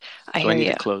Do I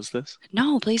need to close this?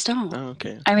 No, please don't. Oh,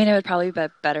 okay. I mean, it would probably be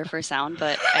better for sound,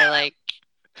 but I like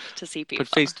to see people.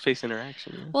 But face-to-face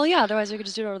interaction. Yeah. Well, yeah, otherwise we could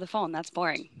just do it over the phone. That's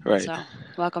boring. Right. So,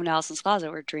 welcome to Allison's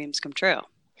Closet, where dreams come true.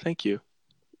 Thank you.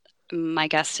 My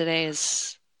guest today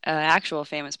is an actual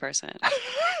famous person.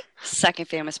 Second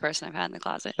famous person I've had in the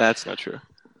closet. That's not true.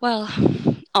 Well,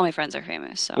 all my friends are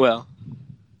famous, so. Well,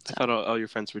 I thought all your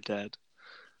friends were dead.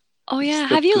 Oh, yeah.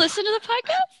 Have you listened to the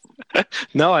podcast?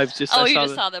 No, I've just... Oh, you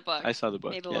just saw the book. I saw the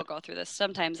book. Maybe we'll go through this.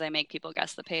 Sometimes I make people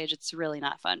guess the page. It's really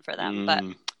not fun for them, but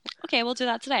okay, we'll do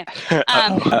that today.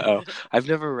 Uh-oh. I've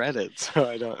never read it, so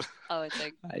I don't... Oh,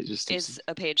 it's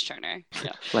a page turner.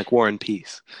 Yeah. Like War and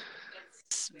Peace.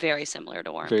 It's very similar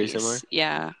to War and Very Peace. similar?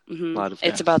 Yeah. Mm-hmm. A lot of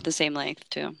it's about the same length,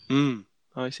 too.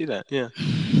 Oh, I see that. Yeah.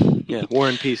 Yeah, War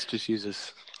and Peace just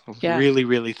uses really,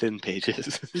 really thin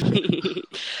pages.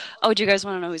 Oh, do you guys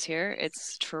want to know who's here?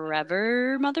 It's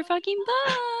Trevor motherfucking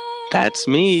Bud. That's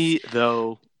me,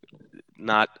 though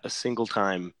not a single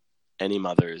time any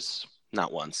mothers.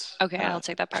 Not once. Okay, I'll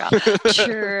take that part out.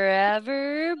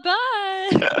 Trevor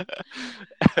Bud.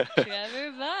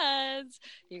 Trevor Buds.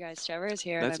 You guys, Trevor is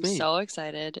here, and I'm so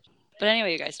excited. But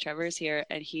anyway, you guys, Trevor is here,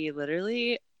 and he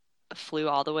literally flew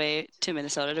all the way to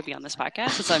Minnesota to be on this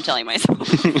podcast. That's what I'm telling myself.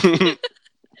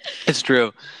 It's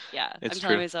true. Yeah, I'm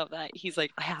telling myself that he's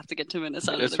like, I have to get to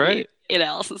Minnesota. That's to right. Be in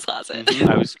Allison's Closet.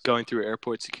 I was going through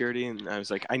airport security, and I was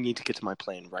like, I need to get to my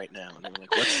plane right now. And they were like,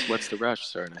 what's the rush,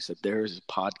 sir? And I said, there's a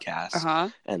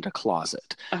podcast and a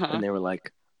closet. And they were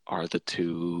like, are the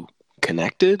two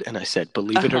connected? And I said,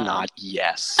 believe it or not,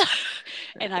 yes.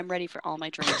 And I'm ready for all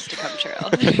my dreams to come true.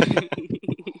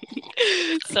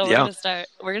 So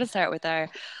we're gonna start with our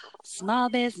small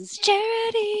business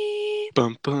charity.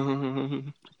 Bum,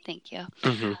 bum. Thank you.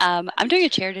 I'm doing a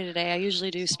charity today. I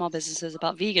usually do small businesses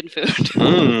about vegan food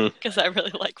because I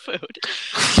really like food.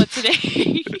 But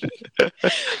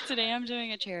today I'm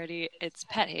doing a charity. It's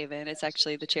Pet Haven. It's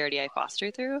actually the charity I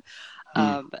foster through.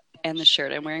 And the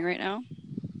shirt I'm wearing right now.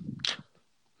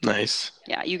 Nice.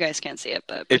 Yeah, you guys can't see it,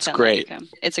 but it's great.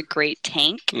 It's a great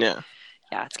tank. Yeah.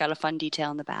 Yeah, it's got a fun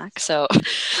detail in the back. So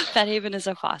Pet Haven is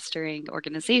a fostering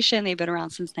organization. They've been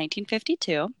around since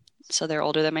 1952. So they're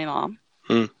older than my mom.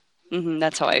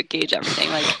 That's how I gauge everything.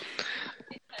 Like,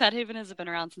 Pet Haven has been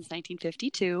around since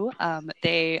 1952.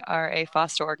 They are a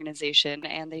foster organization,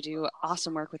 and they do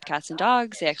awesome work with cats and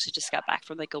dogs. They actually just got back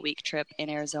from like a week trip in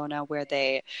Arizona where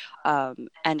they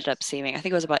ended up saving, I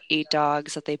think it was about 8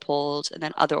 dogs that they pulled, and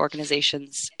then other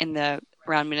organizations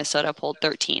around Minnesota pulled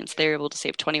 13. So they were able to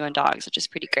save 21 dogs, which is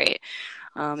pretty great.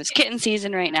 It's kitten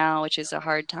season right now, which is a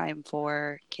hard time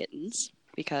for kittens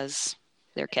because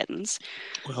they're kittens.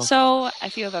 Well, so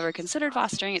if you have ever considered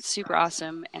fostering, it's super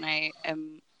awesome, and I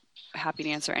am happy to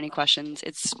answer any questions.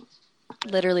 It's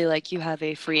literally like you have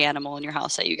a free animal in your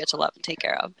house that you get to love and take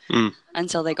care of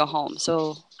until they go home.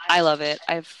 So I love it.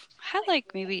 I've had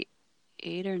like maybe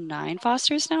 8 or 9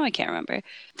 fosters now. I can't remember.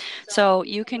 So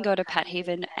you can go to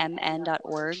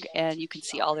pethavenmn.org and you can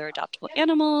see all their adoptable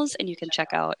animals, and you can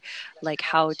check out like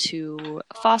how to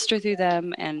foster through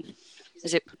them and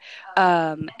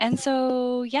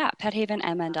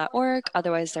pethavenmn.org.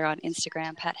 Otherwise, they're on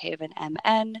Instagram,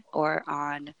 pethavenmn, or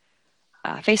on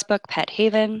Facebook, Pet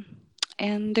Haven,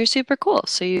 and they're super cool.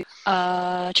 So,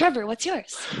 Trevor, what's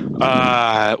yours?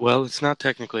 Well, it's not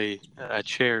technically a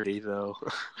charity, though.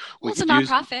 Well, it's a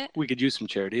nonprofit. We could use some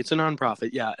charity. It's a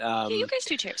nonprofit, yeah. Yeah, you guys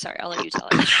do charity. Sorry, I'll let you tell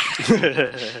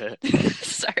it.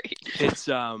 Sorry. It's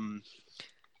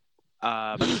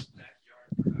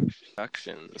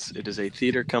Productions. It is a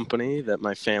theater company that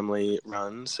my family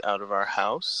runs out of our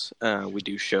house. We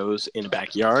do shows in a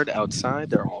backyard, outside.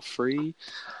 They're all free.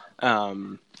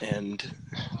 And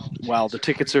while the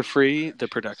tickets are free, the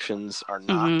productions are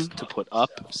not to put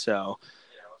up. So,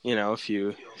 if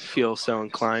you feel so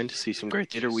inclined to see some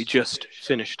great theater, we just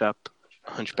finished up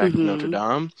Hunchback of Notre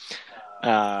Dame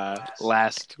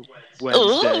last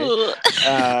Wednesday.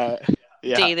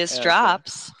 Day this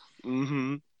drops.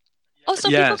 Oh, so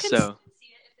people can see it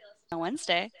on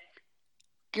Wednesday.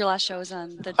 Your last show is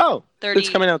on the 30th. It's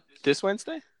coming out this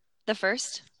Wednesday? The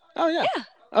 1st? Oh, yeah.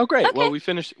 Oh, great. Okay. Well, we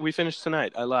finished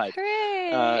tonight. I lied.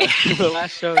 Hooray! The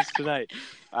last show is tonight.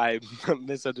 I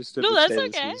misunderstood the day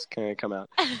this was going to come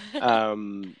out.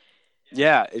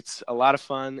 Yeah, it's a lot of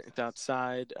fun. It's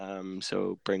outside.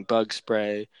 So bring bug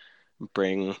spray,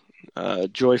 bring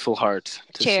joyful heart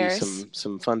to see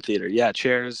some fun theater. Yeah,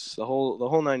 chairs, the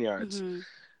whole 9 yards.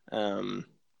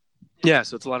 Yeah,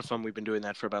 so it's a lot of fun. We've been doing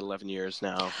that for about 11 years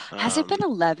now. Has it been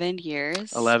 11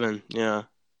 years? 11, yeah.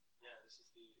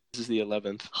 This is the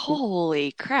 11th.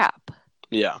 Holy crap.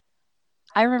 Yeah.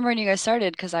 I remember when you guys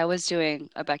started because I was doing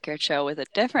a backyard show with a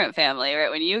different family, right?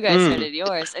 When you guys started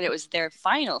yours, and it was their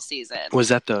final season. Was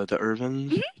that the Irvin?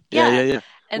 Mm-hmm. Yeah.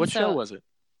 And what show was it?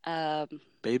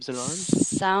 Babes in Arms?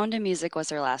 Sound of Music was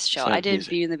their last show. I did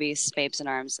Beauty and the Beast, Babes in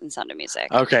Arms, and Sound of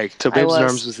Music. Okay, so Babes in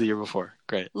Arms was the year before.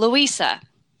 Great. Louisa.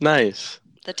 Nice.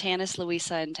 The tannest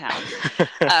Louisa in town.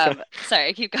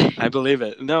 Sorry, keep going. I believe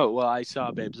it. No, well, I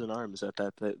saw Babes in Arms at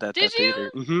that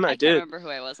theater. Mm-hmm, I did. I can't remember who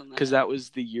I was on that. Because that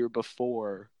was the year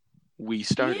before we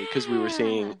started. Because we were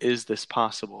seeing, is this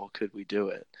possible? Could we do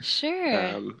it?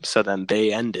 Sure. So then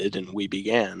they ended and we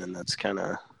began, and that's kind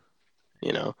of,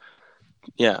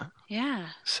 yeah. Yeah.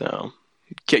 So,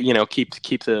 keep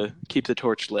the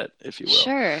torch lit, if you will.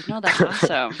 Sure. No, that's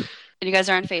awesome. And you guys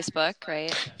are on Facebook,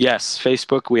 right? Yes,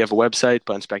 Facebook. We have a website,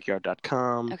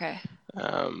 bunsbackyard.com. Okay.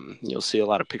 You'll see a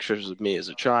lot of pictures of me as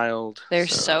a child. They're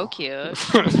so cute.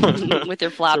 With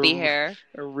your floppy hair.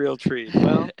 A real treat.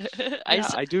 Well,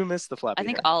 I do miss the floppy hair. I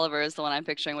think Oliver is the one I'm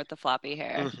picturing with the floppy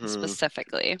hair,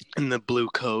 specifically. And the blue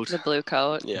coat. The blue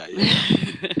coat. Yeah.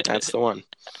 That's the one.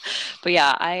 But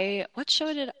yeah, what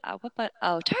show did,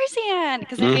 Tarzan,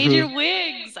 because they made your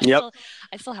wigs.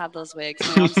 I still have those wigs.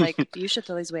 And I was like, you should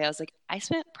throw these away. I was like, I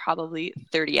spent probably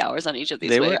 30 hours on each of these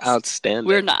wigs. They were outstanding.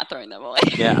 We're not throwing them away.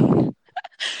 Yeah.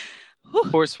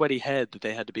 Poor sweaty head that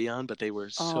they had to be on, but they were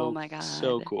so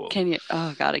cool.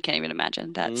 Oh God, I can't even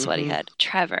imagine that sweaty head.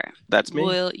 Trevor. That's me.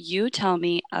 Will you tell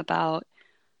me about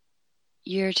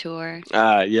your tour?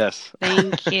 Yes.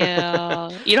 Thank you.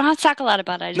 You don't have to talk a lot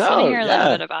about it. I just want to hear a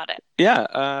little bit about it.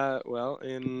 Yeah. Well,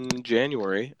 in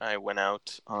January, I went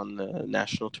out on the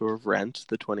national tour of Rent,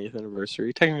 the 20th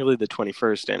anniversary. Technically, the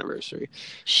 21st anniversary.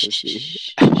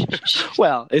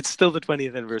 Well, it's still the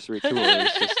 20th anniversary tour.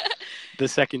 It's just the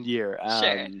second year.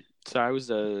 Sure. So I was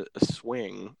a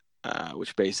swing,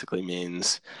 which basically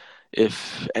means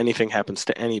if anything happens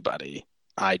to anybody,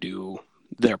 I do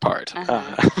their part.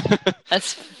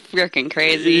 That's freaking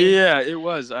crazy. Yeah, it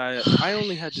was. I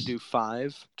only had to do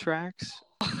 5 tracks.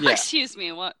 Yeah. Excuse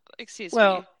me. What? Excuse me.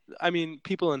 Well, I mean,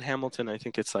 people in Hamilton, I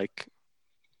think it's like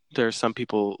there are some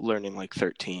people learning like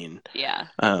 13. Yeah.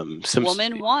 Some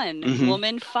woman 1,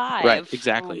 woman 5. Right.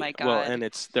 Exactly. Oh my God. Well, and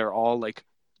they're all like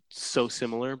so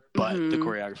similar, but the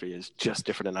choreography is just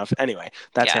different enough. Anyway,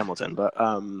 that's Hamilton. But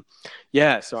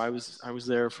so I was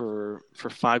there for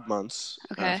 5 months,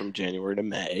 from January to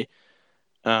May.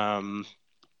 And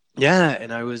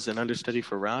I was an understudy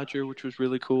for Roger, which was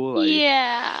really cool.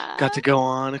 I got to go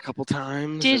on a couple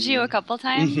times. Did you a couple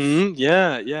times?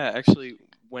 Yeah. Actually,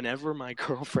 whenever my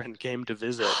girlfriend came to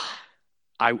visit,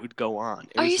 I would go on.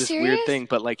 It was this weird thing,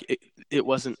 but like it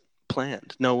wasn't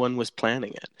planned. No one was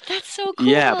planning it. That's so cool.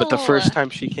 Yeah, but the first time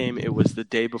she came, it was the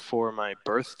day before my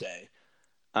birthday.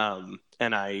 And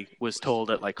I was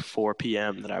told at like 4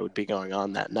 p.m. that I would be going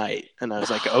on that night. And I was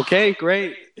like, okay,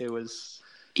 great. It was...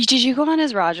 Did you go on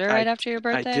as Roger right after your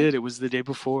birthday? I did. It was the day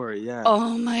before, yeah.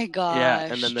 Oh my gosh.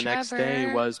 Yeah, and then the next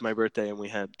day was my birthday and we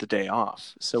had the day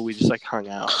off. So we just like hung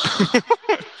out.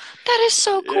 That is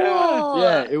so cool.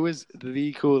 Yeah, it was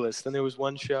the coolest. And there was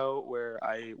one show where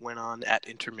I went on at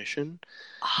intermission.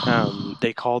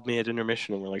 They called me at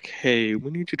intermission and were like, hey,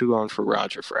 we need you to go on for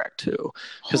Roger for Act 2.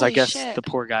 Because I guess the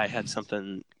poor guy had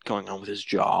something going on with his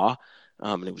jaw.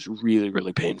 And it was really,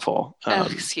 really painful.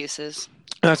 Excuses.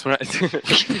 That's what I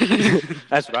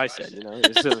said,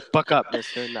 Just buck up,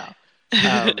 mister. No.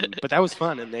 But that was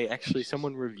fun, and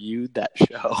someone reviewed that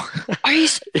show. Are you?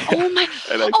 Oh my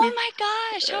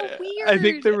gosh! How weird! I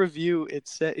think the review it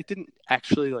didn't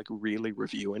actually like really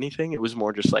review anything. It was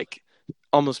more just like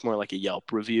almost more like a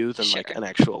Yelp review than like an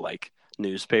actual like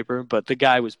newspaper. But the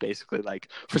guy was basically like,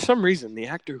 for some reason, the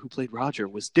actor who played Roger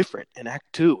was different in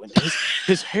Act 2, and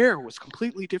his hair was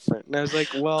completely different. And I was like,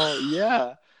 well,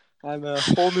 yeah. I'm a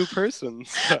whole new person.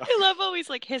 So. I love how he's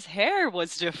like, his hair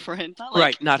was different.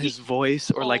 Not his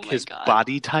voice or his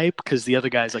body type, because the other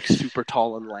guy's like super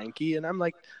tall and lanky. And I'm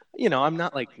like, I'm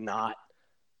not like not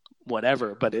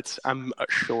whatever, but I'm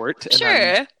short and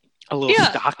I'm a little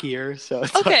stockier. So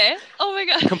it's oh my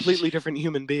God. Completely different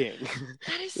human being.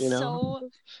 That is so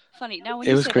funny. Now,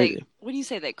 when you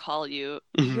say they call you,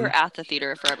 you're at the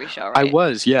theater for every show, right? I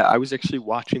was, I was actually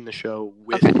watching the show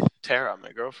with Tara,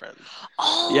 my girlfriend.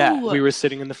 Oh! Yeah, we were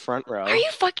sitting in the front row. Are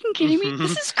you fucking kidding me?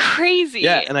 This is crazy.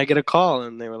 Yeah, and I get a call,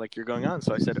 and they were like, you're going on.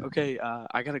 So I said, okay,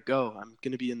 I gotta go. I'm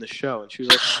going to be in the show. And she was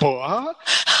like, what?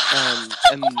 And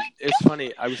it's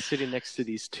funny. I was sitting next to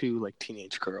these 2 like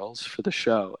teenage girls for the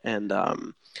show, and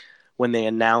when they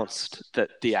announced that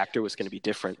the actor was going to be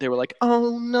different, they were like,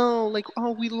 "Oh no, like,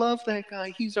 oh, we love that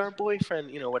guy. He's our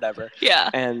boyfriend," whatever. Yeah.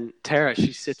 And Tara,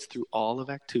 she sits through all of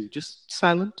Act 2, just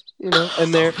silent,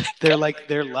 and they're like,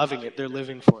 they're loving it. They're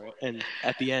living for it. And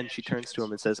at the end, she turns to him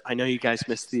and says, "I know you guys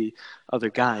missed the other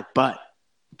guy, but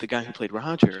the guy who played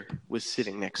Roger was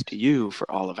sitting next to you for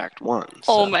all of Act 1.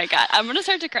 So. Oh my God. I'm going to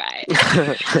start to cry.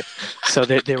 So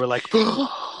they were like,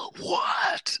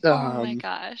 what? Oh my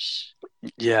gosh.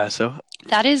 Yeah, so.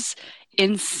 That is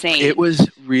insane. It was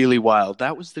really wild.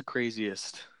 That was the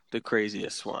craziest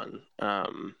one.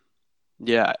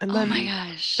 Yeah. And then, oh my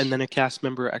gosh. And then a cast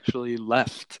member actually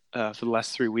left for the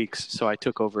last 3 weeks, so I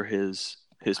took over his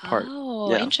part.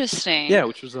 Oh, interesting. Yeah,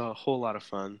 which was a whole lot of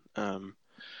fun.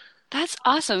 That's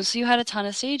awesome. So you had a ton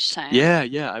of stage time.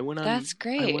 Yeah. I went on. That's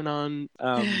great. I went on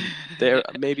there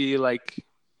maybe like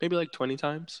 20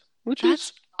 times,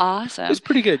 that's awesome. It's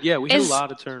pretty good. Yeah, we had a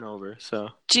lot of turnover. So,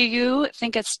 do you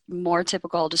think it's more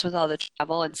typical, just with all the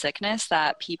travel and sickness,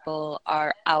 that people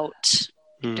are out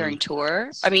during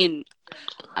tour? I mean,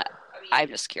 I'm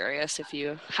just curious if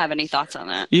you have any thoughts on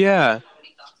that. Yeah,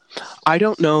 I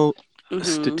don't know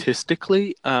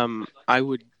statistically.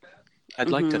 I'd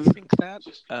like to think that,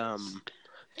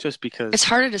 just because it's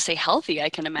harder to stay healthy, I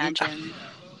can imagine.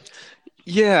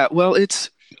 Yeah, well,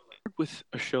 it's with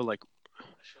a show like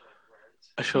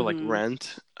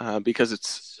Rent, because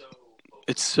it's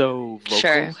so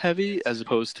vocal heavy as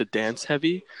opposed to dance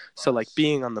heavy. So like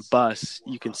being on the bus,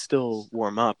 you can still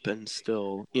warm up and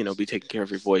still be taking care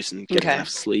of your voice and getting enough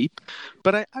sleep.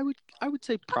 But I would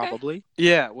say probably. Okay.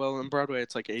 Yeah, well, on Broadway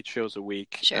it's like 8 shows a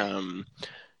week. Sure.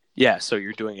 Yeah, so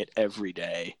you're doing it every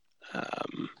day.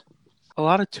 A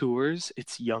lot of tours,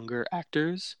 it's younger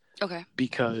actors. Okay.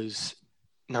 Because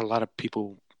not a lot of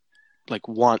people like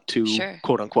want to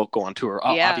quote unquote go on tour.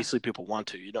 Obviously people want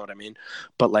to, you know what I mean?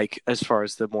 But like as far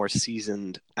as the more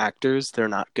seasoned actors, they're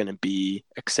not going to be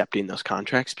accepting those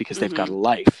contracts because they've got a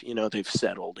life, they've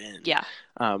settled in. Yeah.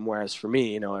 Whereas for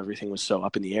me, everything was so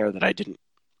up in the air that I didn't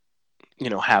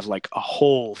have like a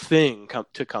whole thing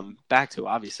to come back to.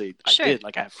 Obviously I did,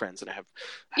 like I have friends and I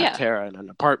have Tara in an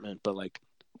apartment, but like,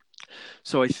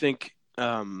 so I think,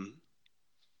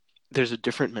 there's a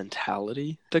different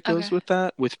mentality that goes with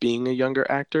that, with being a younger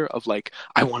actor, of like,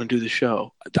 I want to do the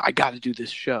show. I got to do this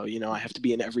show. I have to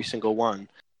be in every single one.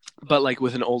 But like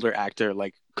with an older actor,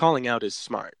 like calling out is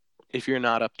smart. If you're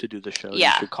not up to do the show, you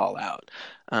should call out.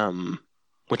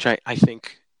 Which I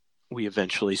think we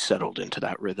eventually settled into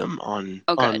that rhythm on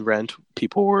Rent.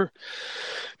 People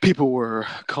were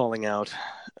calling out,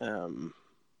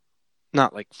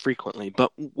 not like frequently,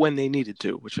 but when they needed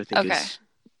to, which I think is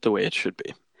the way it should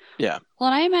be. Yeah. Well,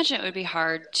 and I imagine it would be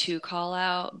hard to call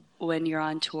out when you're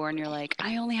on tour and you're like,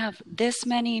 I only have this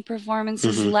many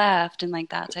performances left and like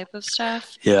that type of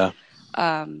stuff. Yeah.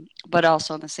 But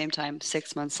also at the same time,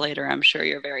 6 months later, I'm sure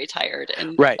you're very tired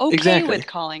and with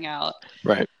calling out.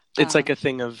 Right. It's like a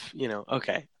thing of,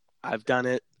 okay, I've done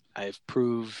it. I've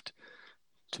proved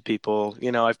to people,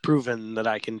 I've proven that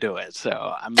I can do it. So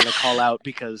I'm going to call out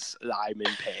because I'm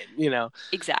in pain,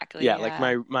 Exactly. Yeah. Like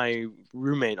my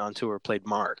roommate on tour played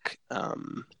Mark.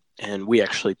 And we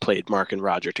actually played Mark and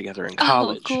Roger together in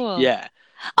college. Oh, cool. Yeah.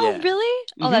 Oh, really?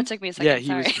 Oh, that took me a second.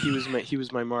 Yeah. He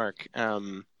was my Mark.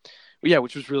 Yeah,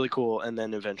 which was really cool. And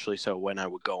then eventually, so when I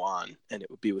would go on and it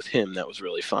would be with him, that was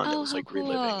really fun. It was like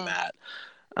reliving that.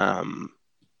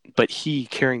 But he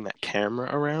carrying that camera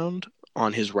around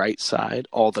on his right side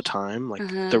all the time, like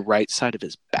the right side of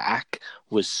his back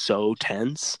was so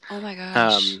tense. Oh my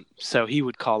gosh. So he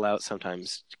would call out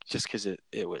sometimes just because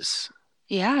it was,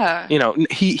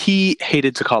 he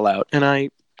hated to call out, and I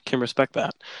can respect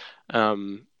that.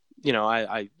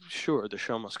 I sure the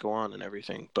show must go on and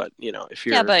everything, but if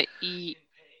you're but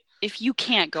if you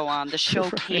can't go on, the show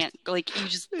can't, like, you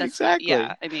just, that's exactly.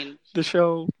 Yeah, I mean, the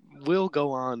show will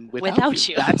go on without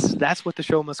you. That's what the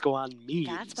show must go on means.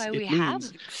 That's why we have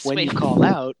when you call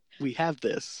out, we have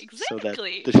this.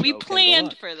 Exactly. So that we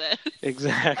planned for this.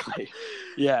 Exactly.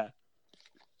 Yeah.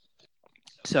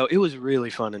 So it was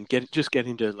really fun, and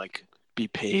getting to like be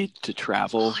paid to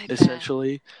travel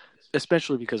essentially.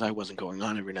 Especially because I wasn't going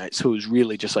on every night. So it was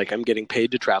really just like, I'm getting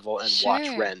paid to travel and watch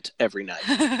Rent every night,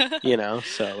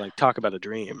 So like, talk about a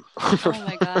dream. Oh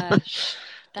my gosh.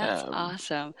 That's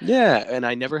awesome. Yeah. And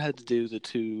I never had to do the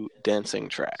 2 dancing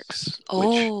tracks,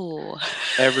 which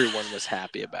everyone was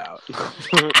happy about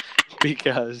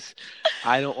because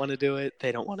I don't want to do it.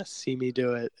 They don't want to see me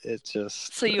do it. It's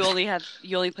just. So you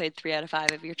only played 3 out of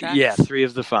 5 of your tracks? Yeah. 3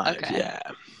 of the 5. Okay. Yeah.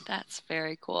 That's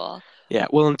very cool. Yeah,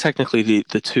 well, and technically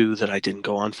the 2 that I didn't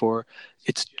go on for,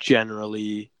 it's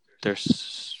generally they're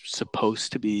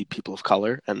supposed to be people of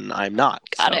color, and I'm not.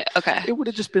 Got it. Okay. It would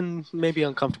have just been maybe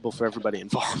uncomfortable for everybody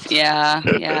involved.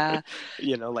 Yeah.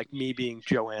 You know, like me being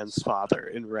Joanne's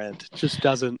father in Rent just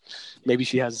doesn't. Maybe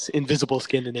she has invisible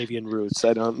Scandinavian roots.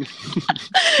 I don't.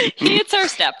 It's her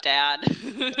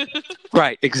stepdad.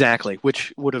 Right. Exactly.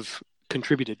 Which would have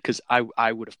contributed because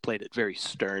I would have played it very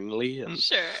sternly and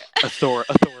Sure.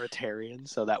 authoritarian,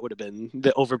 so that would have been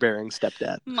the overbearing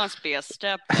stepdad. Must be a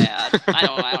stepdad. I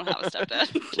don't have a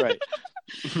stepdad.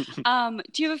 Right.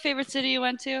 Do you have a favorite city you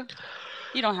went to?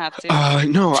 You don't have to.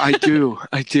 No, I do.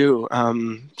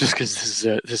 Just because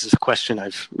this is a question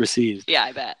I've received. Yeah,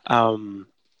 I bet.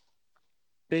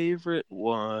 Favorite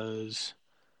was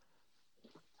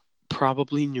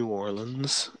probably New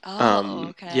Orleans.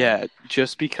 Okay. Yeah,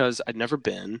 just because I'd never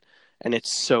been, and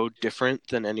it's so different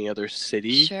than any other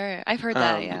city. Sure, I've heard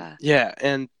that. Yeah. Yeah,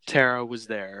 and Tara was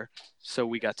there, so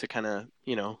we got to kind of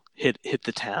hit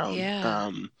the town.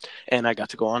 Yeah. And I got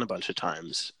to go on a bunch of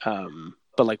times.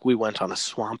 But like we went on a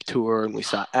swamp tour and we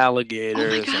saw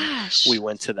alligators. Oh my gosh. And we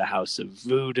went to the House of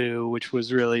Voodoo, which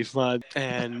was really fun.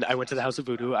 And I went to the House of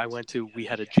Voodoo. We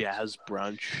had a jazz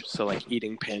brunch, so like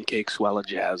eating pancakes while a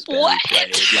jazz band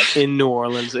played, like in New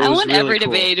Orleans. I want really every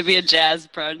cool. day to be a jazz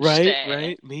brunch Right, day.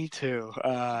 right. Me too.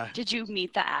 Did you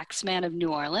meet the Axeman of New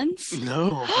Orleans?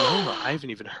 No, I haven't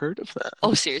even heard of that.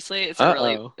 Oh, seriously? It's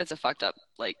a fucked up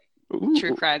Ooh.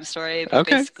 true crime story. But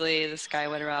basically, this guy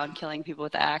went around killing people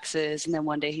with axes, and then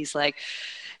one day he's like,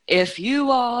 "If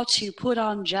you are to put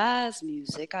on jazz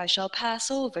music, I shall pass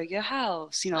over your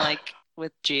house." Like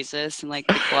with Jesus and like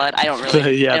the blood. I don't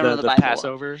really. I don't know the Bible.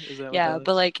 Passover. Is that? Yeah,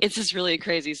 but like it's this really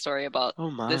crazy story about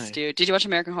this dude. Did you watch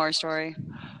American Horror Story?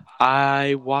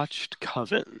 I watched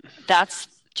Coven.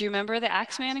 Do you remember the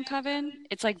Axeman in Coven?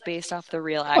 It's like based off the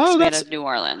real Axeman of New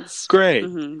Orleans. Great.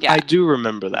 Mm-hmm, yeah. I do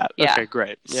remember that. Yeah. Okay,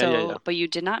 great. Yeah. But you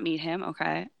did not meet him,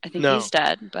 okay? I think he's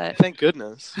dead, but... Thank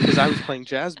goodness, because I was playing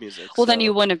jazz music. Well, then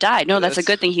you wouldn't have died. No, that's a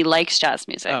good thing. He likes jazz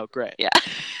music. Oh, great. Yeah.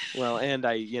 Well, and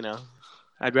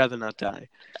I'd rather not die.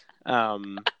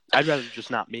 I'd rather just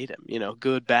not meet him,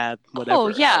 good, bad, whatever. Oh,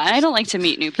 yeah. I don't like to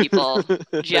meet new people,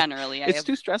 generally. It's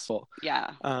too stressful.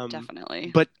 Yeah,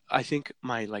 definitely. But I think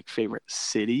my, favorite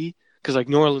city, because,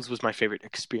 New Orleans was my favorite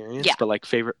experience, but,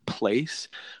 favorite place,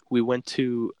 we went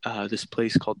to this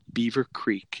place called Beaver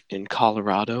Creek in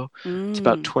Colorado. It's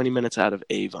about 20 minutes out of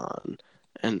Avon.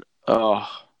 And,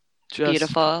 just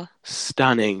beautiful,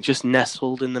 stunning, just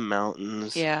nestled in the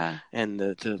mountains. Yeah, and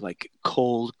the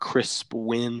cold, crisp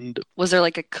wind. Was there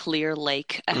a clear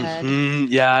lake ahead? Mm-hmm,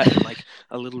 yeah, and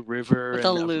a little river with and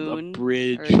a loon, a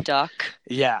bridge, or a duck.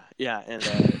 Yeah, and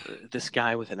this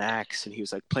guy with an axe, and he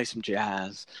was like, "Play some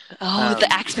jazz." Oh,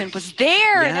 the Axeman was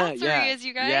there. Yeah, That's where he is,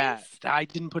 you guys. Yeah, I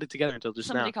didn't put it together until just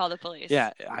Somebody now. called the police.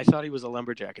 Yeah, I thought he was a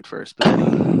lumberjack at first, but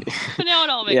then but now it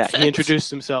all makes sense. He introduced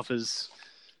himself as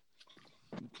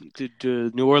the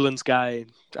New Orleans guy.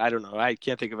 I don't know. I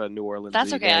can't think of a New Orleans.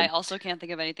 That's okay. Name. I also can't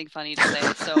think of anything funny to say,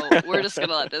 so we're just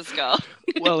gonna let this go.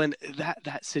 Well, and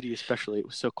that city especially, it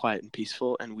was so quiet and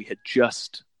peaceful, and we had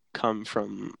just come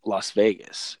from Las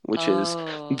Vegas, which is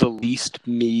the least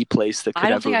me place that could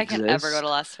ever exist. I don't think I can ever go to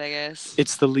Las Vegas.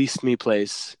 It's the least me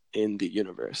place in the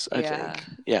universe, I think.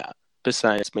 Yeah.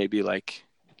 Besides maybe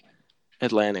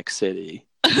Atlantic City.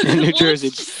 In New Jersey,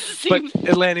 but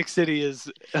Atlantic City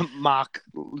is mock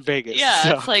Vegas.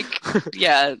 Yeah, so.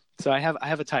 It's So I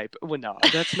have a type. Well, no,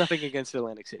 that's nothing against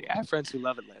Atlantic City. I have friends who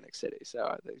love Atlantic City,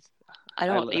 so I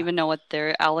don't even know what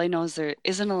all I know is there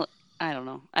isn't I don't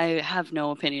know. I have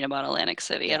no opinion about Atlantic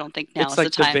City. I don't think now is the time.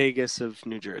 It's the Vegas of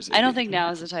New Jersey. I don't think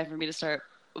now is the time for me to start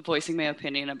voicing my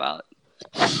opinion about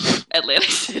Atlantic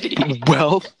City.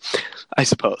 Well, I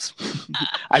suppose.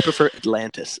 I prefer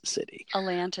Atlantis City.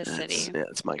 Atlantis City. Yeah,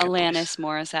 that's my Alanis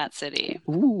Morissette City.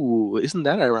 Ooh, isn't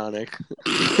that ironic?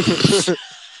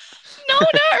 No,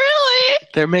 not really.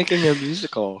 They're making a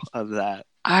musical of that.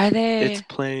 Are they? It's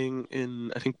playing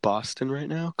in, I think, Boston right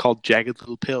now, called Jagged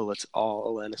Little Pill. It's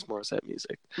all Alanis Morissette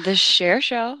music. The Cher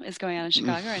Show is going on in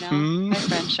Chicago right now. My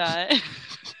friend Shaw.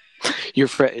 Your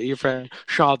friend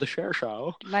Shaw the Cher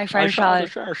Show. My friend Shaw the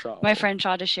Cher Show. My friend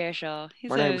Shaw the Cher Show.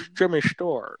 My name's Jimmy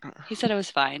Stewart. He said it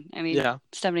was fine. I mean,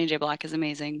 Stephanie J. Block is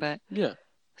amazing, but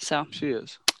so she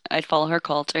is. I'd follow her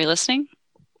cult. Are you listening?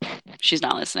 She's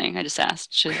not listening. I just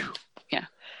asked. Yeah.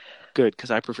 Good,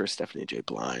 because I prefer Stephanie J.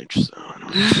 Blige. So I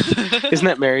don't Isn't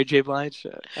that Mary J. Blige?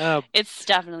 It's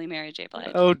definitely Mary J.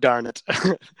 Blige. Oh, darn it.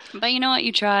 But you know what?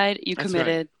 You tried. You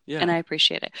committed. Right. And I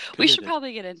appreciate it. We should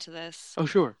probably get into this. Oh,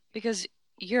 sure. Because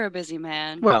you're a busy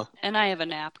man. Well. And I have a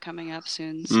nap coming up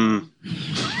soon. So.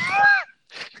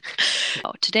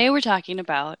 Today we're talking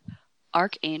about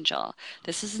Archangel.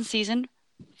 This is in season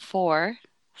 4.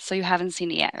 So you haven't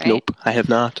seen it yet, right? Nope, I have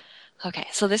not. Okay,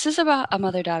 so this is about a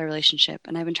mother-daughter relationship,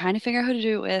 and I've been trying to figure out who to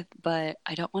do it with, but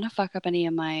I don't want to fuck up any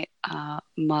of my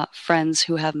friends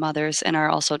who have mothers and are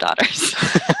also daughters.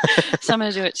 So I'm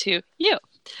going to do it to you.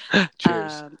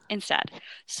 Cheers. Instead.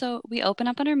 So we open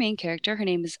up on our main character. Her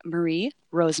name is Marie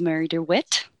Rosemary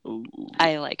DeWitt. Ooh.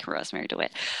 I like Rosemary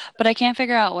DeWitt, but I can't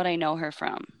figure out what I know her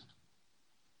from.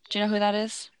 Do you know who that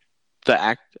is?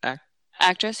 The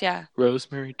actress? Yeah.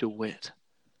 Rosemary DeWitt.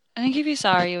 I think if you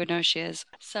saw her, you would know who she is.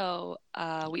 So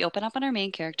we open up on our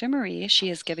main character, Marie. She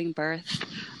is giving birth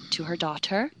to her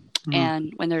daughter.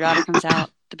 And when their daughter comes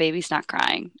out, the baby's not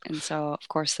crying. And so, of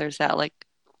course, there's that, like,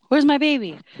 where's my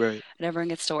baby? Right. And everyone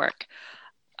gets to work.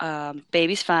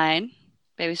 Baby's fine.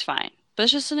 Baby's fine. But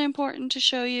it's just important to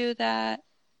show you that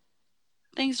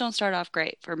things don't start off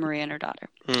great for Marie and her daughter.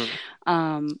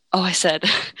 I said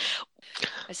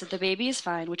the baby is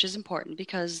fine, which is important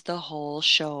because the whole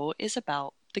show is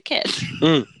about the kid.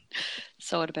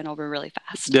 So it would have been over really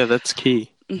fast. Yeah, that's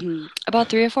key. About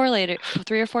 3 or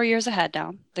 4 years ahead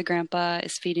now, the grandpa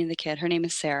is feeding the kid. Her name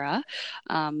is Sarah.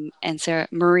 And Sarah,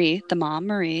 Marie, the mom,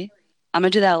 Marie. I'm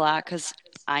going to do that a lot because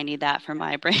I need that for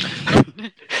my brain.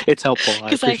 It's helpful.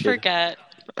 Because I forget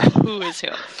who is who.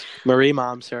 Marie,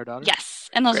 mom, Sarah, daughter? Yes.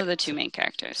 And those are the two main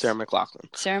characters. Sarah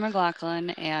McLachlan. Sarah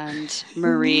McLachlan and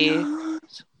Marie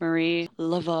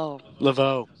Laveau.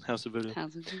 Laveau. House of Voodoo.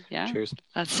 Yeah. Cheers.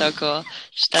 That's so cool.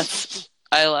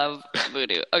 I love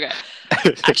voodoo. Okay.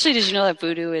 Actually, did you know that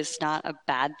voodoo is not a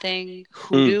bad thing?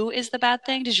 Hoodoo is the bad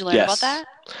thing? Did you learn about that?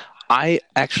 I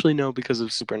actually know because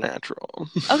of Supernatural.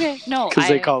 Okay, no. Because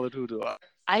they call it hoodoo.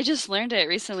 I just learned it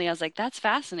recently. I was like, that's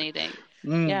fascinating.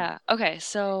 Yeah. Okay,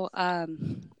 so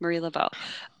Marie Laveau,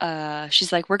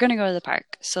 she's like, we're going to go to the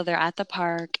park. So they're at the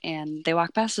park, and they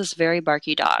walk past this very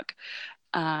barky dog.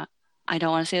 I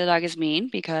don't want to say the dog is mean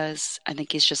because I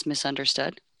think he's just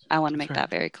misunderstood. I want to make that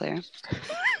very clear.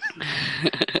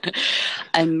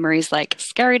 And Marie's like,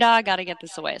 scary dog, got to get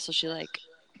this away. So she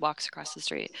walks across the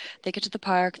street. They get to the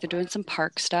park. They're doing some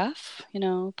park stuff.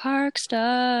 Park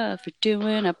stuff. We're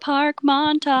doing a park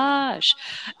montage.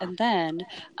 And then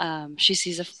she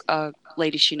sees a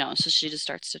lady she knows. So she just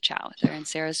starts to chat with her. And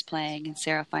Sarah's playing, and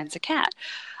Sarah finds a cat.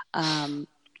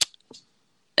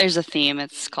 There's a theme.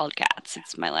 It's called cats.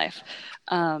 It's my life.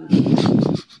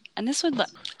 And this would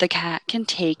the cat can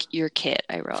take your kid,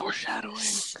 I wrote. Foreshadowing.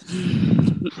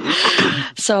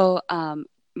 So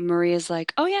Maria's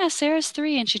like, oh yeah, Sarah's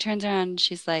 3. And she turns around and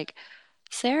she's like,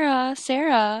 Sarah.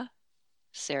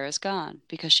 Sarah's gone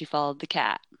because she followed the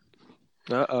cat.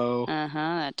 Uh-oh.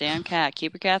 That damn cat.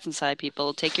 Keep your cats inside,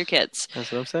 people. Take your kids.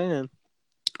 That's what I'm saying.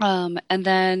 And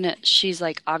then she's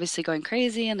obviously going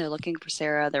crazy, and they're looking for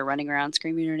Sarah. They're running around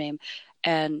screaming her name,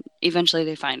 and eventually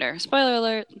they find her. Spoiler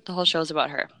alert, the whole show's about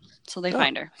her. So they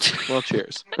find her. Well,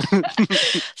 cheers.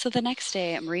 So the next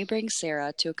day, Marie brings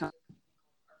Sarah to a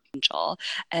Angel,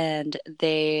 and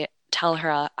they tell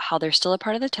her how they're still a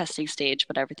part of the testing stage,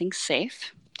 but everything's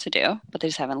safe to do, but they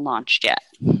just haven't launched yet.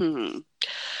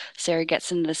 Sarah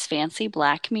gets into this fancy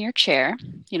black mirror chair.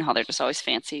 You know how they're just always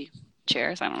fancy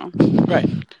chairs? I don't know. Right.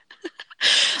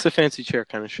 It's a fancy chair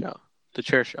kind of show. The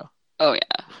chair show. Oh,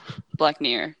 yeah. Black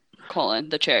Mirror,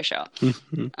 the chair show.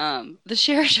 The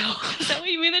chair show. Is that what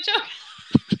you mean, the joke?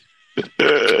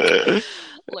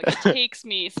 Look, it takes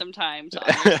me some time to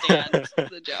understand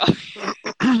the joke.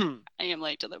 I am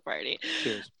late to the party.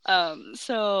 Cheers.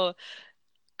 So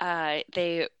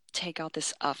they take out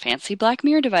this fancy Black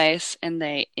Mirror device, and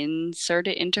they insert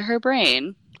it into her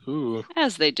brain. Ooh.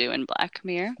 As they do in Black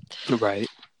Mirror. Right.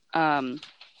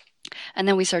 And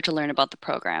then we start to learn about the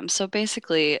program. So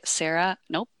basically,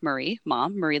 Marie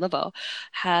Laveau,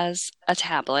 has a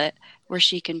tablet where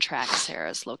she can track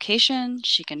Sarah's location.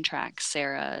 She can track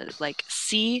Sarah,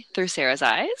 see through Sarah's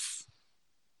eyes.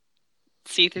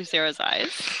 See through Sarah's eyes.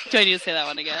 Do I need to say that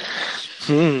one again?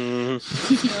 It'll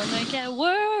make it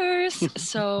worse.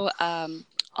 So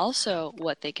also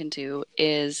what they can do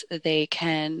is they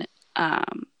can...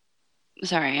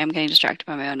 sorry, I'm getting distracted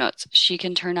by my own notes. She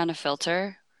can turn on a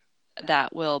filter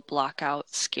that will block out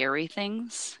scary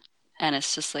things, and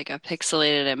it's just like a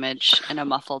pixelated image and a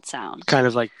muffled sound. Kind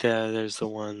of like there's the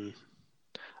one...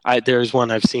 there's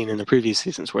one I've seen in the previous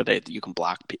seasons where you can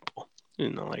block people.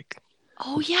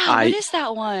 Oh, yeah. What is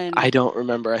that one? I don't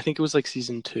remember. I think it was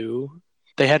season 2.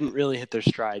 They hadn't really hit their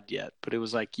stride yet, but it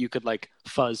was you could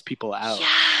fuzz people out.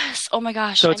 Yes. Oh, my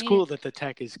gosh. So it's cool that the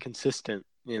tech is consistent,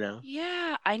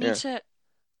 Yeah. I need to...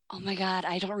 Oh my God,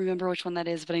 I don't remember which one that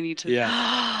is, but I need to. Yeah.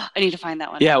 I need to find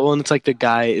that one. Yeah, well, and it's the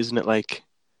guy, isn't it?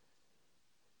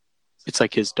 It's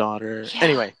his daughter. Yeah.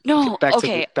 Anyway. No. Back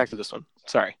okay. Back to this one.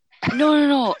 Sorry.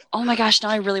 No. Oh my gosh, now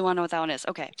I really want to know what that one is.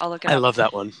 Okay, I'll look it up. I love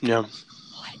that one. Yeah.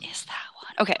 What is that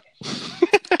one? Okay.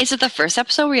 Is it the first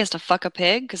episode where he has to fuck a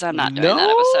pig? Because I'm not doing that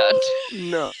episode.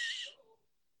 No.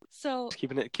 So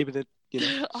keeping it.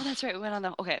 Oh, that's right. We went on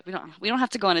the. Okay, we don't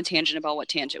have to go on a tangent about what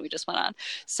tangent we just went on.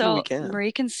 So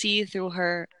Marie can see through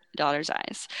her daughter's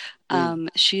eyes.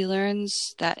 She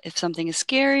learns that if something is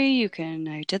scary,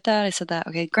 I did that, I said that.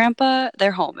 Okay, Grandpa,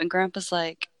 they're home, and Grandpa's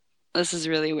like, this is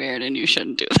really weird, and you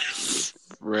shouldn't do this.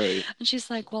 Right. And she's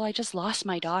like, well, I just lost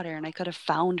my daughter, and I could have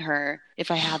found her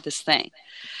if I had this thing.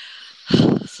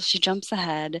 So she jumps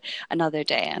ahead another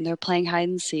day, and they're playing hide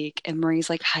and seek, and Marie's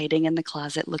like hiding in the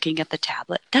closet looking at the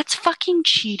tablet. That's fucking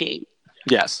cheating.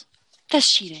 Yes.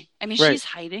 That's cheating. I mean, she's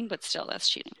hiding, but still, that's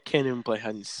cheating. Can't even play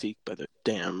hide and seek by the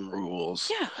damn rules.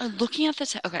 Yeah, looking at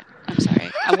the okay, I'm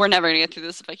sorry. We're never going to get through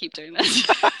this if I keep doing this.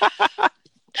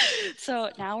 So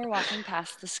now we're walking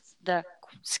past the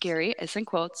scary, it's in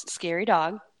quotes, scary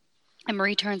dog. And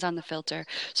Marie turns on the filter,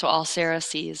 so all Sarah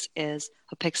sees is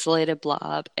a pixelated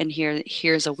blob, and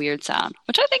here's a weird sound,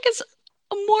 which I think is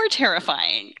more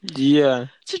terrifying. Yeah.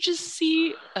 To just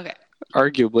see. Okay.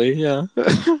 Arguably, yeah.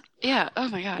 Yeah. Oh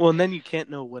my god. Well, and then you can't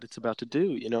know what it's about to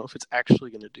do. If it's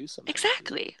actually going to do something.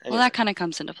 Exactly. Anyway. Well, that kind of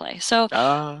comes into play. So,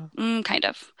 kind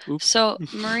of. Oops. So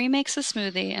Marie makes a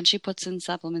smoothie and she puts in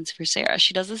supplements for Sarah.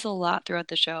 She does this a lot throughout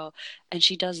the show, and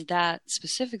she does that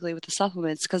specifically with the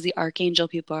supplements because the Archangel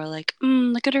people are like,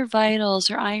 look at her vitals.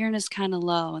 Her iron is kind of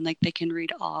low, and like they can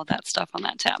read all that stuff on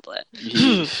that tablet.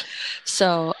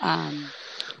 So,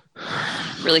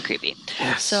 really creepy.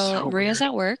 Yes, so Maria's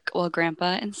at work while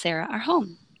Grandpa and Sarah are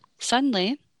home.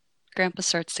 Suddenly, Grandpa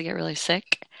starts to get really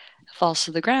sick, falls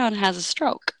to the ground, and has a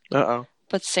stroke. Uh-oh.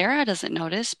 But Sarah doesn't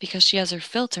notice because she has her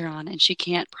filter on and she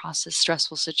can't process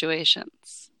stressful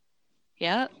situations.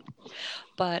 Yeah.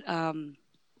 But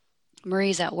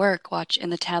Marie's at work,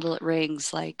 and the tablet rings,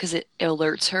 because it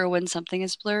alerts her when something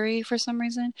is blurry for some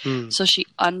reason. So she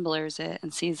unblurs it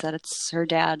and sees that it's her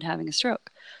dad having a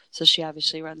stroke. So she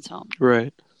obviously runs home.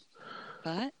 Right.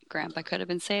 But Grandpa could have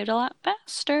been saved a lot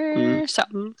faster. So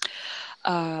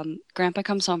Grandpa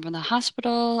comes home from the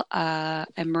hospital,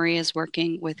 and Marie is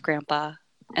working with Grandpa.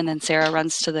 And then Sarah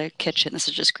runs to the kitchen. This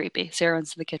is just creepy. Sarah runs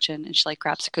to the kitchen, and she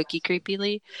grabs a cookie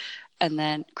creepily. And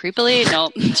then creepily, no,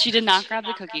 she did not grab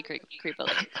the cookie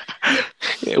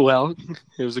creepily. Well,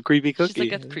 it was a creepy cookie.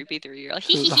 She's like a creepy 3-year-old.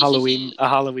 It was a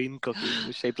Halloween cookie. It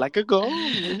was shaped like a ghost.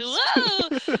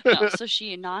 Whoa! No, so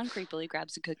she non-creepily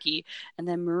grabs a cookie, and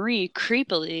then Marie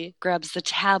creepily grabs the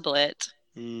tablet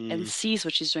and sees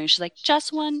what she's doing. She's like,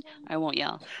 just one. I won't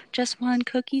yell. Just one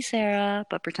cookie, Sarah.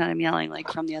 But pretend I'm yelling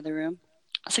from the other room.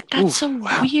 I was like, that's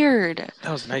weird.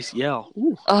 That was a nice yell.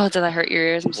 Ooh. Oh, did that hurt your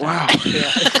ears? I'm sorry. Wow.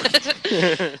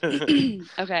 Yeah.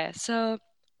 Okay, so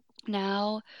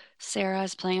now Sarah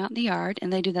is playing out in the yard,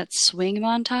 and they do that swing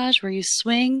montage where you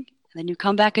swing, and then you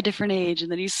come back a different age,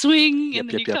 and then you swing, and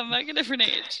then you come back a different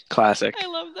age. Classic. I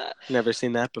love that. Never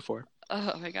seen that before.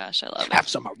 Oh my gosh, I love it. Have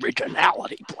some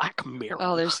originality, Black Mirror.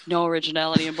 Oh, there's no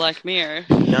originality in Black Mirror.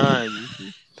 None.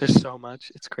 There's so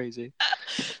much. It's crazy.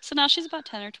 So now she's about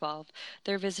 10 or 12.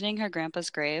 They're visiting her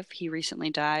grandpa's grave. He recently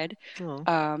died.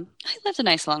 Oh. He lived a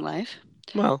nice long life.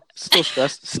 Well, still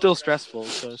stressful.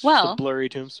 So it's just a blurry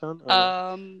tombstone.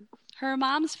 Her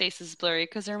mom's face is blurry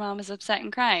because her mom is upset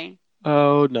and crying.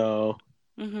 Oh no.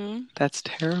 Mm-hmm. That's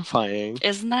terrifying.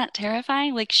 Isn't that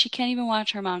terrifying? She can't even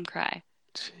watch her mom cry.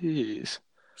 Jeez.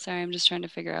 Sorry, I'm just trying to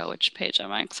figure out which page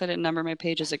I'm on because I didn't number my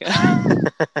pages ago.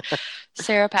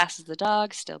 Sarah passes the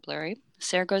dog, still blurry.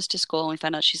 Sarah goes to school, and we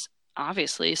find out she's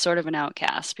obviously sort of an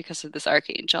outcast because of this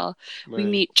Archangel. Right. We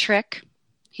meet Trick.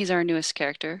 He's our newest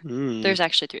character. There's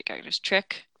actually 3 characters.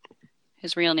 Trick.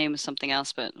 His real name is something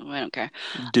else, but I don't care.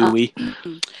 Dewey.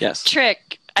 Yes.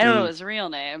 Trick. I don't know his real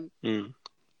name.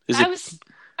 Is it...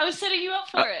 I was setting you up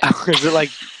for it. Is it like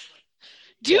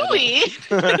Dewey?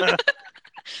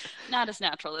 Not as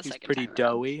natural as second pretty time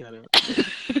doughy. I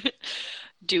don't...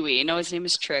 Dewey. No, his name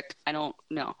is Trick. I don't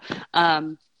know.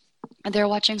 They're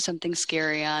watching something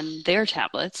scary on their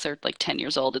tablets. They're 10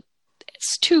 years old.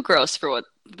 It's too gross for what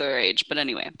their age, but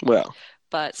anyway. Well.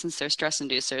 But since they're stress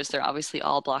inducers, they're obviously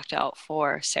all blocked out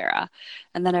for Sarah.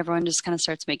 And then everyone just kind of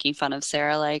starts making fun of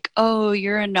Sarah, oh,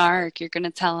 you're a narc. You're going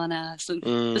to tell on us. And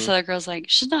this other girl's like,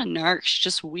 she's not a narc. She's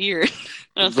just weird.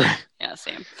 And I was like, yeah,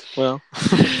 same. Well.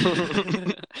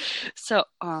 So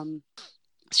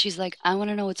she's like, I want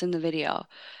to know what's in the video.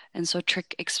 And so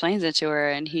Trick explains it to her,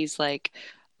 and he's like,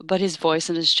 but his voice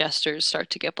and his gestures start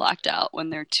to get blocked out when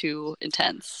they're too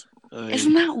intense.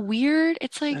 Isn't that weird?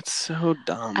 It's that's so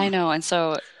dumb. I know, and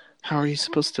so how are you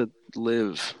supposed to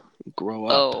live Grow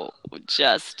up. Oh,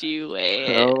 just you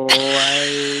wait.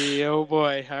 Oh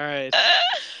boy. All right.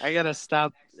 I gotta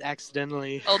stop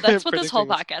accidentally. Oh, that's what this whole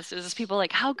podcast is people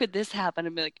like, how could this happen?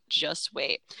 And be like, just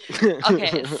wait.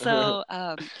 Okay, so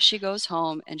she goes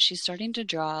home and she's starting to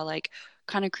draw like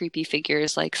kind of creepy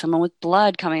figures, like someone with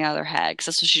blood coming out of their head, because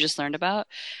that's what she just learned about.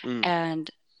 And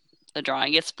the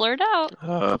drawing gets blurred out.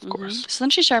 Of course. So then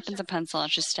she sharpens a pencil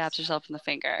and she stabs herself in the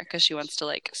finger because she wants to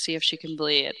like see if she can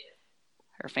bleed.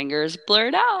 Her finger is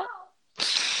blurred out.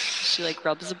 She like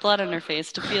rubs the blood on her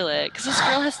face to feel it, because this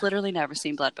girl has literally never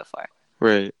seen blood before.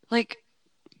 Right. Like,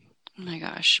 oh my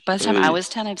gosh. By the time I was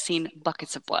 10, I've seen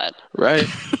buckets of blood. Right.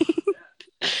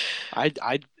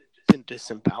 I'd been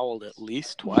disemboweled at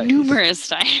least twice. Numerous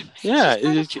times. Yeah.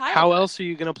 How else are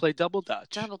you going to play double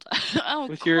dutch? Double dutch. Oh,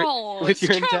 with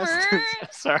your intestines.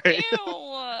 Sorry.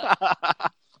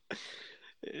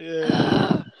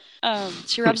 Yeah.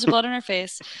 She rubs the blood on her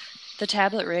face. The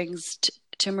tablet rings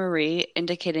to Marie,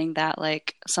 indicating that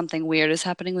like something weird is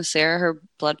happening with Sarah. Her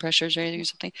blood pressure is raising or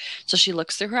something. So she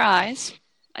looks through her eyes.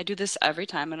 I do this every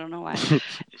time. I don't know why.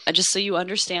 Just so you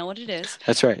understand what it is.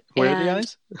 That's right. Where are the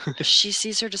eyes? She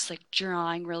sees her just like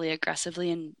drawing really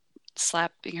aggressively and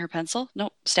stabbing her pencil.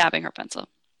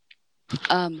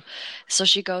 So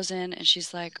she goes in and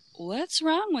she's like, "What's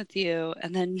wrong with you?"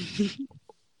 And then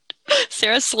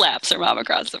Sarah slaps her mom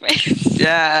across the face.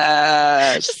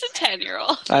 Yes. Just a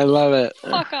 10-year-old. I love it.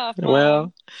 Fuck off, Mom.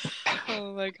 Well.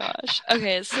 Oh my gosh.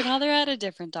 Okay, so now they're at a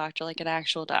different doctor, like an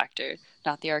actual doctor,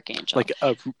 not the Archangel. Like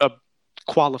a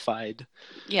qualified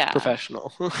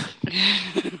professional.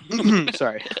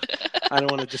 Sorry. I don't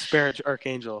want to disparage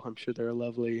Archangel. I'm sure they're a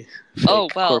lovely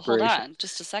corporation. Hold on.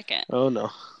 Just a second. Oh,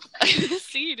 no.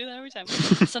 See, you do that every time.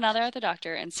 So now they're at the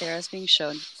doctor, and Sarah's being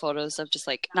shown photos of just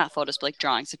like, not photos, but like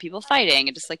drawings of people fighting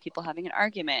and just like people having an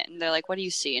argument. And they're like, "What do you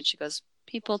see?" And she goes,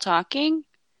 "People talking."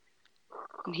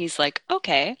 And he's like,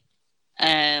 "Okay.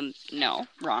 No,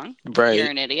 wrong. Right.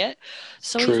 You're an idiot."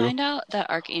 So we find out that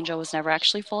Archangel was never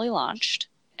actually fully launched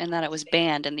and that it was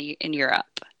banned in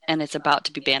Europe, and it's about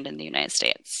to be banned in the United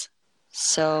States.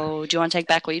 So, do you want to take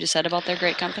back what you just said about their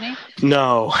great company?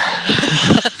 No.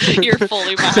 You're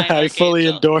fully behind I fully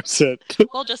endorse it.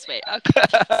 Well, just wait. Okay.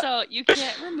 So, you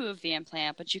can't remove the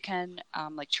implant, but you can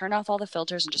like turn off all the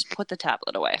filters and just put the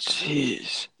tablet away.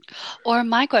 Jeez. Or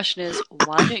my question is,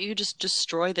 why don't you just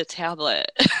destroy the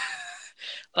tablet?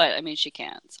 But, I mean, she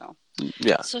can't, so.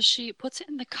 Yeah. So, she puts it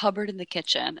in the cupboard in the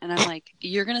kitchen, and I'm like,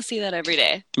 you're going to see that every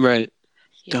day. Right.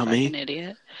 You dummy. An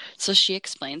idiot. So she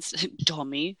explains,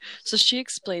 dummy. So she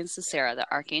explains to Sarah that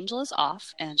Archangel is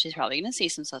off and she's probably going to see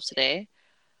some stuff today.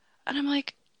 And I'm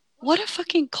like, what a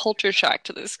fucking culture shock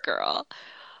to this girl.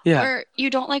 Yeah. Or you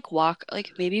don't like walk,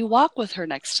 like maybe walk with her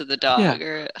next to the dog.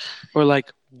 Yeah. Or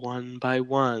like one by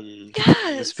one.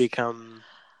 Yes. Just become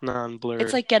non-blurred.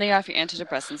 It's like getting off your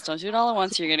antidepressants. Don't do it all at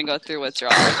once. You're going to go through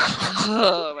withdrawal.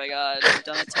 Oh my God. I've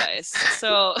done it twice.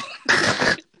 So...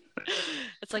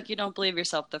 It's like you don't believe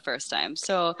yourself the first time.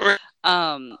 So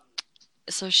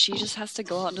so she just has to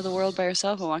go out into the world by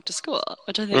herself and walk to school,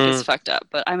 which I think is fucked up,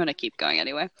 but I'm going to keep going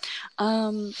anyway.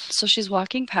 So she's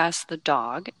walking past the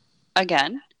dog.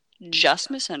 Again, just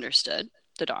misunderstood.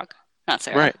 The dog, not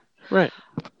Sarah. Right.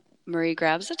 Marie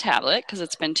grabs the tablet because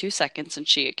it's been 2 seconds and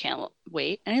she can't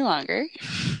wait any longer.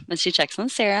 Then she checks on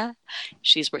Sarah.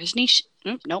 She's where his knee.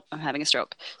 Nope, I'm having a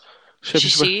stroke.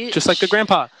 Just like the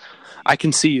grandpa. I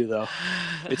can see you, though.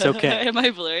 It's okay. Am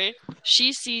I blurry?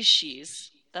 She sees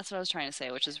she's. That's what I was trying to say,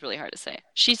 which is really hard to say.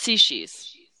 She sees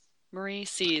she's. Marie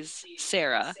sees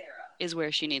Sarah is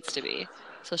where she needs to be.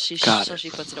 So she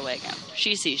puts it away again.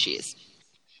 She sees she's.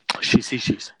 She sees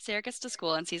she's. Sarah gets to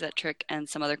school and sees that Trick and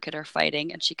some other kid are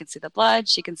fighting, and she can see the blood,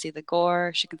 she can see the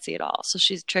gore, she can see it all. So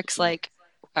Trick's like,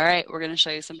 all right, we're going to show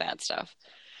you some bad stuff.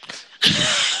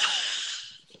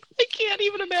 I can't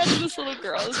even imagine this little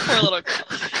girl, this poor little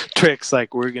girl. Trick's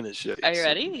like, we're going to show you. Are you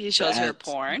ready? He shows her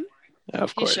porn.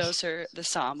 Of course. He shows her the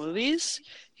Saw movies.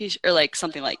 Or like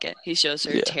something like it. He shows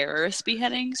her terrorist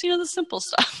beheadings. You know, the simple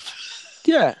stuff.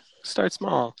 Yeah. Start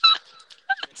small.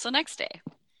 So next day,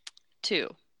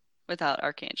 2, without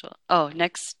Archangel. Oh,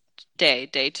 next day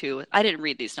 2. I didn't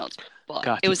read these notes. Well,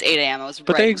 gotcha. It was 8 a.m. I was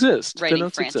But they exist. Writing the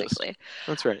notes frantically. Exist.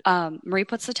 That's right. Marie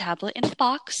puts the tablet in a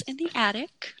box in the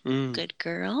attic. Good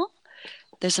girl.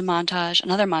 There's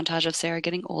another montage of Sarah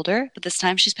getting older, but this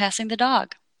time she's passing the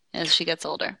dog as she gets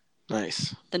older.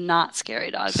 Nice. The not scary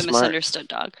dog, the Smart. misunderstood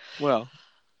dog. Well,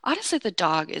 honestly, the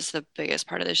dog is the biggest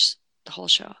part of the whole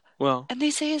show. Well, and they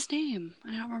say his name.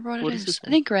 I don't remember what it is. His I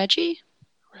think Reggie.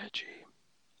 Reggie.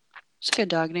 It's a good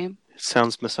dog name. It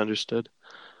sounds misunderstood.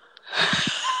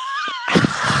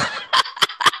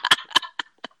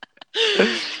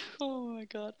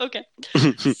 God. Okay.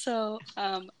 So,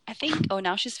 I think,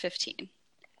 now she's 15.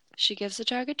 She gives the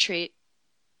dog a treat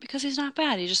because he's not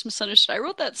bad. He just misunderstood. I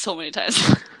wrote that so many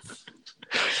times.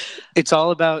 It's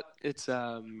all about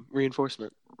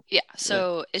reinforcement. Yeah.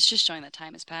 So it's just showing that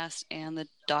time has passed and the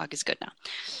dog is good now.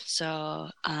 So,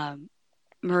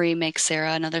 Marie makes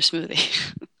Sarah another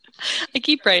smoothie. I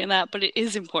keep writing that, but it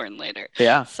is important later.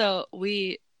 Yeah. So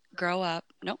we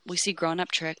see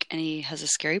grown-up Trick, and he has a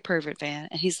scary pervert van,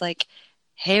 and he's like,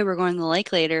 hey, we're going to the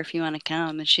lake later if you want to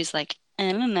come. And she's like,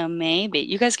 I don't know, maybe.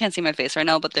 You guys can't see my face right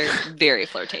now, but they're very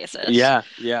flirtatious. Yeah,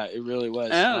 it really was.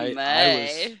 Oh, my. I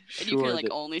was and you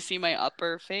can, only see my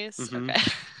upper face? Mm-hmm. Okay.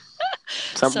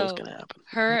 Something was going to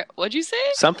happen. What'd you say?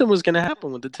 Something was going to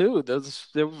happen with the two.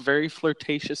 There were very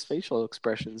flirtatious facial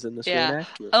expressions in this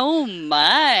reenactment. Oh,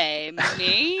 my.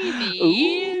 Maybe.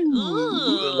 Ooh.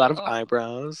 A lot of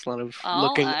eyebrows, a lot of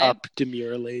looking up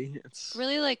demurely. It's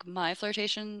really my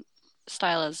flirtation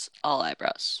style is all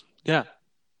eyebrows. Yeah.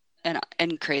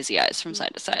 And crazy eyes from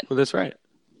side to side. Well, that's right.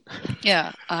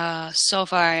 Yeah. So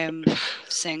far I'm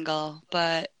single,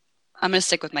 but I'm gonna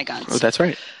stick with my guns. Oh, that's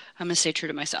right. I'm gonna stay true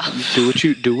to myself. Do what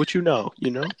you know.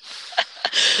 You know.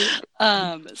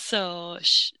 So,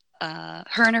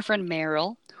 her and her friend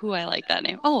Meryl, who I like that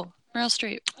name. Oh, Meryl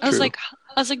Streep. I was like,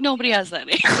 nobody has that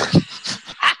name.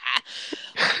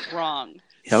 Wrong.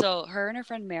 Yep. So her and her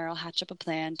friend Meryl hatch up a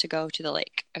plan to go to the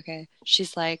lake. Okay.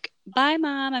 She's like, bye,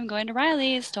 Mom. I'm going to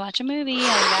Riley's to watch a movie. I'll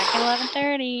be back at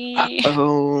 11:30.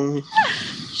 Oh.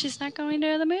 She's not going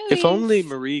to the movie. If only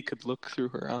Marie could look through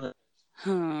her eyes.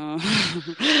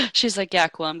 She's like, yeah,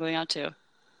 cool. I'm going out too.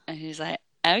 And he's like,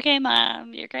 okay,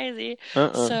 Mom, you're crazy.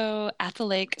 So at the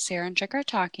lake, Sarah and Trick are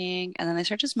talking, and then they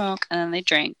start to smoke, and then they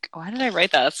drink. Why did I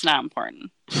write that? That's not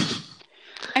important.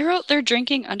 I wrote they're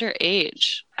drinking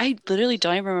underage. I literally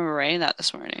don't even remember writing that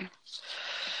this morning.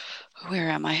 Where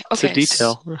am I? Okay, it's a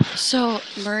detail. So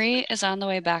Marie is on the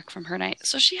way back from her night.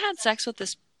 So she had sex with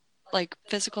this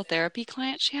physical therapy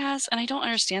client she has, and I don't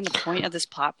understand the point of this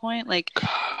plot point.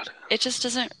 God. It just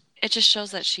doesn't. It just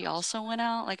shows that she also went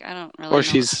out. I don't really. Or know.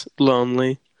 She's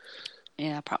lonely.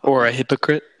 Yeah, probably. Or a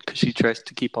hypocrite because she tries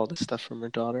to keep all this stuff from her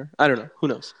daughter. I don't know. Who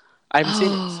knows? I haven't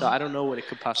seen it, so I don't know what it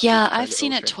could possibly be. Yeah, I've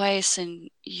seen it twice, and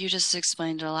you just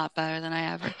explained it a lot better than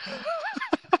I ever.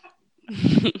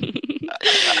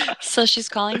 So she's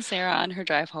calling Sarah on her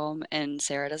drive home, and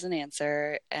Sarah doesn't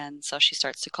answer, and so she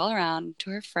starts to call around to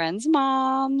her friends'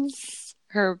 moms,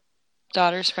 her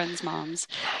daughter's friends' moms,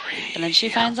 and then she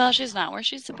finds out she's not where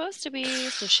she's supposed to be,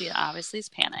 so she obviously is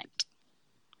panicked.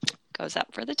 Goes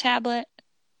up for the tablet,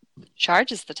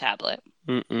 charges the tablet,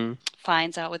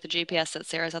 finds out with the GPS that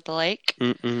Sarah's at the lake,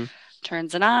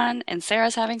 turns it on, and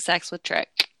Sarah's having sex with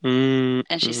Trick, and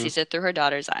she sees it through her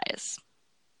daughter's eyes.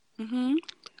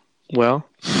 Well,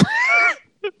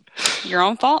 your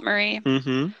own fault, Marie.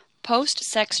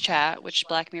 Post-sex chat, which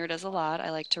Black Mirror does a lot. I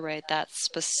like to write that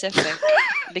specific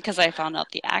because I found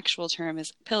out the actual term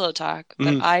is pillow talk,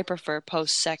 but I prefer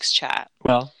post-sex chat.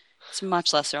 Well, it's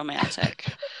much less romantic.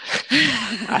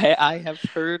 I have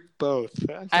heard both.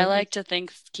 I like to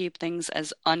keep things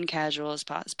as uncasual as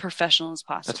possible, professional as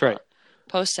possible. That's right.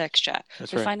 Post-sex chat.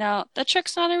 We find out that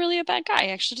Trick's not really a bad guy. He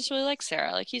actually just really likes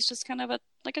Sarah. He's just kind of a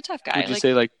tough guy. Would you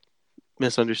say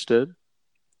misunderstood?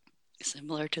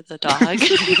 Similar to the dog.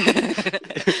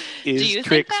 Is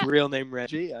Trick's real name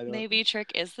Reggie? I don't... Maybe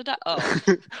Trick is the dog.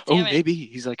 Oh, maybe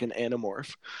he's like an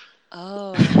anamorph.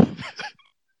 Oh.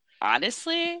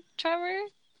 Honestly, Trevor,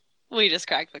 we just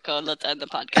cracked the code. Let's end the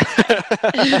podcast.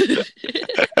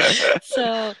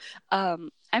 So,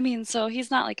 so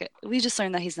he's not we just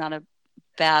learned that he's not a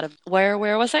bad. Where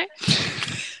was I?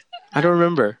 I don't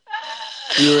remember.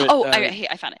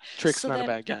 I found it. Trick's not a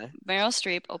bad guy. Meryl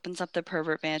Streep opens up the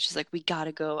pervert van. She's like, we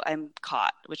gotta go. I'm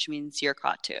caught, which means you're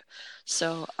caught too.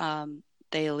 So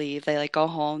they leave. They go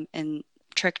home, and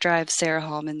Trick drives Sarah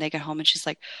home, and they get home, and she's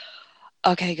like,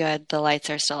 okay, good. The lights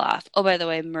are still off. Oh, by the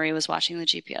way, Marie was watching the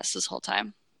GPS this whole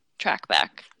time. Track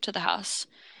back to the house.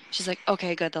 She's like,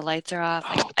 okay, good. The lights are off.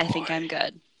 I think I'm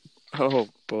good. Oh,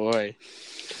 boy.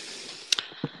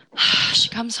 She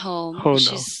comes home. Oh,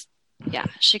 no. Yeah,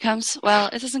 she comes. Well,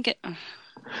 it doesn't get.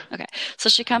 Okay. So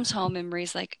she comes home, and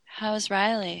Marie's like, how's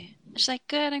Riley? She's like,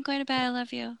 good. I'm going to bed. I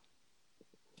love you.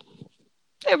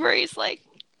 And Marie's like,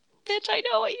 bitch, I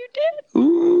know what you did.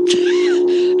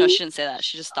 Ooh. No, she didn't say that.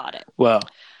 She just thought it. Well.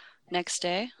 Next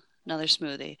day, another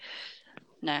smoothie.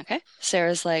 No, okay.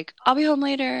 Sarah's like, I'll be home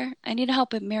later. I need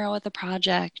help with Meryl with a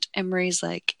project. And Marie's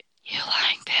like, you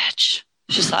lying bitch.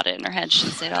 She just thought it in her head. She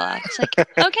didn't say it out loud. It's like, okay,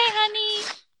 honey.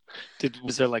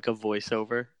 Was there a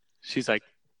voiceover? She's like,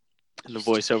 in the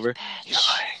voiceover, you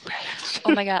lying bitch.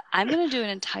 Oh my God. I'm going to do an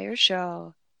entire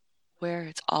show where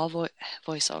it's all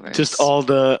voiceovers. Just all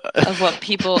the... of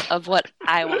what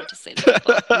I want to say to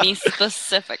people. Me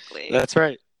specifically. That's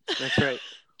right.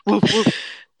 Woof, woof.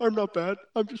 I'm not bad.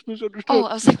 I'm just misunderstood. Oh,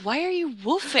 I was like, why are you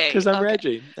woofing? Because I'm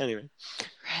Reggie. Anyway.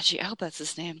 Reggie, I hope that's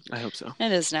his name. I hope so.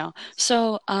 It is now.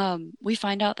 So we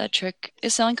find out that Trick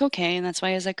is selling cocaine. That's why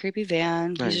he has that creepy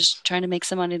van. Nice. He's just trying to make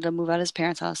some money to move out of his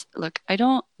parents' house. Look, I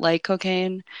don't like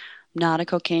cocaine. I'm not a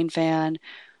cocaine fan.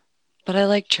 But I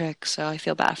like Trick, so I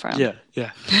feel bad for him.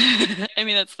 Yeah. I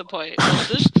mean, that's the point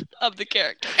of the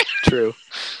character. True.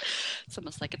 It's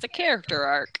almost like it's a character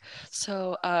arc.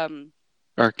 So,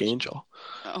 Archangel.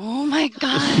 Oh my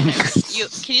God. Can you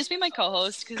just be my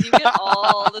co-host? Because you get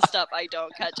all the stuff I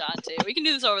don't catch on to. We can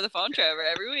do this over the phone, Trevor,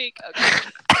 every week. Okay.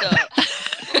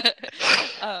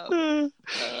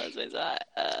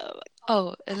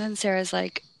 So, and then Sarah's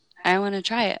like, I want to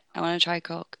try it. I want to try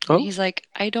Coke. Oh? And he's like,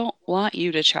 I don't want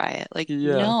you to try it. Like,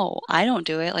 no, I don't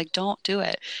do it. Like, don't do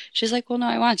it. She's like, well, no,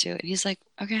 I want to. And he's like,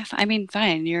 okay,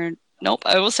 fine. Nope,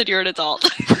 I will said you're an adult.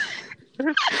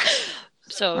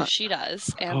 So she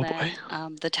does. And then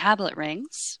the tablet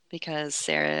rings because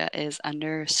Sarah is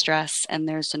under stress and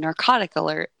there's a narcotic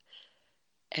alert.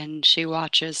 And she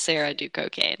watches Sarah do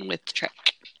cocaine with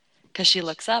Trick. Because she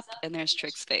looks up and there's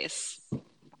Trick's face.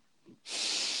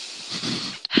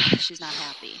 She's not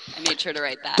happy. I made sure to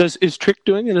write that. Is Trick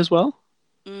doing it as well?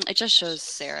 It just shows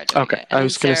Sarah doing it. Okay, I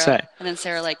was going to say. And then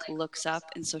Sarah looks up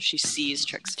and so she sees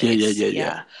Trick's face.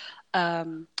 Yeah.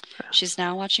 She's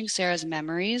now watching Sarah's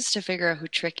memories to figure out who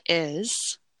Trick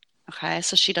is. Okay,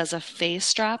 so she does a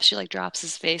face drop. She drops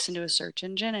his face into a search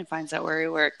engine and finds out where he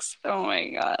works. Oh my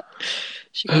God.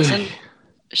 She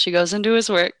goes into his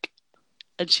work.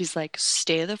 And she's like,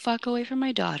 stay the fuck away from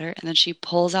my daughter. And then she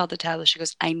pulls out the tablet. She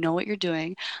goes, I know what you're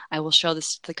doing. I will show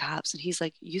this to the cops. And he's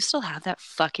like, you still have that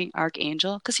fucking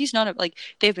Archangel? Because he's not,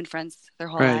 they've been friends their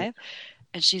whole life.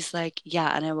 And she's like,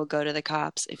 yeah, and I will go to the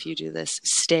cops if you do this.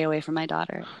 Stay away from my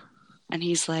daughter. And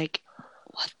he's like,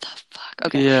 what the fuck?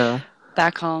 Okay. Yeah.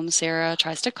 Back home, Sarah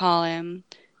tries to call him.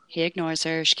 He ignores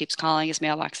her. She keeps calling. His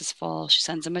mailbox is full. She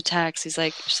sends him a text. She's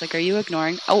like, are you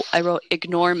ignoring? Oh, I wrote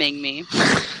ignoring me.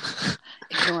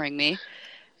 Ignoring me.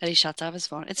 And he shuts off his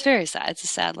phone. It's very sad. It's a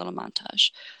sad little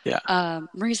montage. Yeah.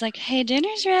 Marie's like, hey,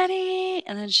 dinner's ready.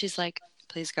 And then she's like,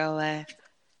 please go away.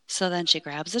 So then she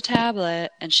grabs a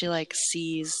tablet and she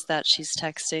sees that she's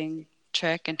texting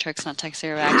Trick and Trick's not texting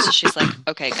her back. So she's like,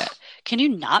 okay, good. Can you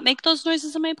not make those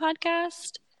noises in my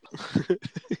podcast?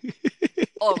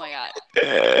 Oh my God.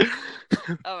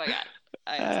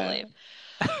 I have to leave.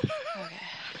 Okay.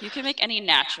 You can make any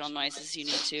natural noises you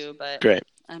need to, but great.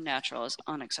 Unnatural is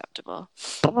unacceptable.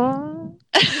 That's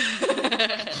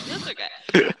okay.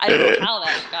 I don't know how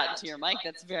that got to your mic.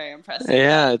 That's very impressive.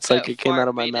 Yeah, it's like it came out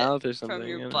of my mouth or something. From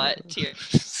your butt to your...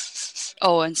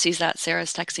 Oh, and sees that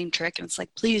Sarah's texting Trick, and it's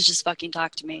like, please just fucking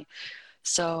talk to me.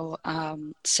 So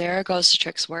Sarah goes to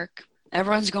Trick's work.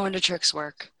 Everyone's going to Trick's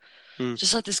work.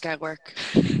 Just let this guy work.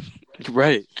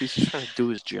 Right. He's just trying to do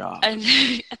his job. And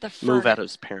at the move out of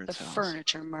his parents' house.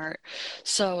 Furniture mart.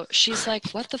 So she's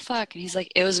like, what the fuck? And he's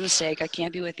like, it was a mistake. I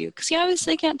can't be with you. Because he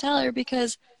obviously can't tell her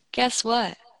because guess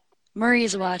what?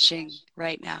 Murray's watching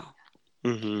right now.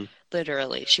 Mm-hmm.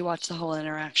 Literally. She watched the whole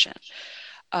interaction.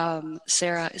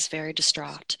 Sarah is very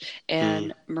distraught.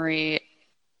 And Marie...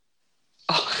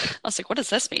 Oh, I was like, what does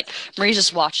this mean? Marie's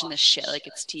just watching this shit like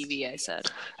it's TV, I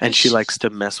said. And she likes to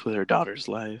mess with her daughter's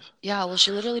life. Yeah, well,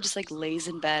 she literally just lays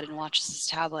in bed and watches this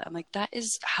tablet. I'm like, that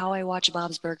is how I watch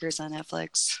Bob's Burgers on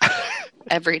Netflix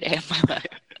every day of my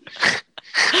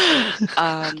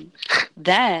life.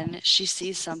 Then she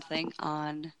sees something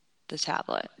on the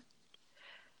tablet.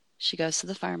 She goes to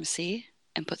the pharmacy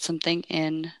and puts something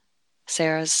in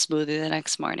Sarah's smoothie the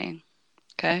next morning.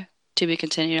 Okay? To be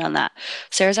continued on that.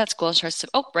 Sarah's at school.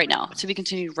 Right now. To be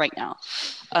continued right now.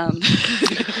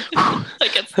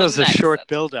 That was a short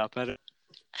build-up. I do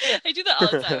that all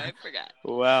the time. I forgot.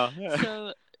 Wow.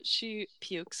 So she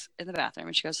pukes in the bathroom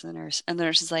and she goes to the nurse. And the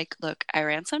nurse is like, look, I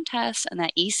ran some tests and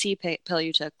that EC pill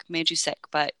you took made you sick,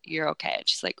 but you're okay. And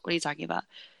she's like, what are you talking about?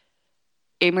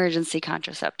 Emergency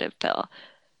contraceptive pill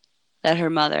that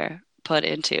her mother put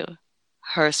into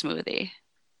her smoothie.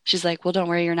 She's like, well, don't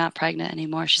worry, you're not pregnant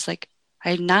anymore. She's like,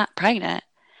 I'm not pregnant.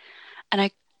 And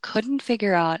I couldn't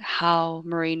figure out how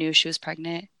Marie knew she was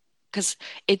pregnant because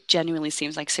it genuinely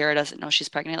seems like Sarah doesn't know she's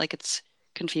pregnant. It's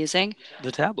confusing.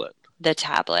 The tablet.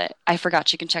 I forgot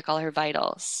she can check all her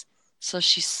vitals. So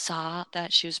she saw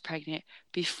that she was pregnant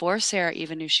before Sarah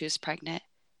even knew she was pregnant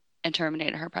and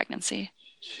terminated her pregnancy.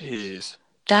 Jeez.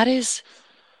 That is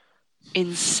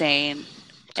insane.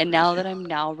 And now that I'm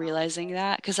now realizing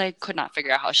that, because I could not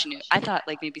figure out how she knew. I thought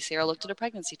like maybe Sarah looked at a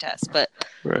pregnancy test, but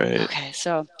okay,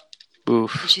 so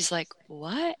Oof. and she's like,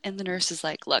 what? And the nurse is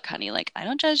like, look, honey, like I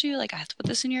don't judge you, like I have to put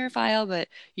this in your file, but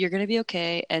you're gonna be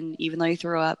okay. And even though you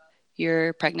threw up,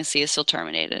 your pregnancy is still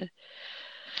terminated.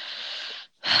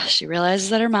 She realizes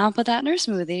that her mom put that in her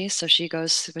smoothie, so she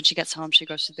goes, when she gets home, she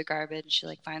goes through the garbage and she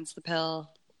like finds the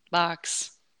pill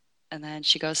box, and then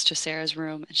she goes to Sarah's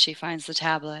room and she finds the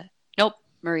tablet. Nope,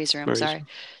 Marie's room. Sorry.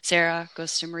 Sarah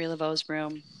goes to Marie Laveau's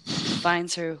room,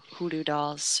 finds her hoodoo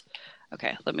dolls.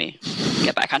 Okay, let me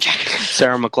get back on track.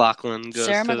 Sarah McLachlan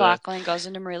goes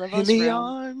into Marie Laveau's room. In the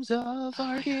arms of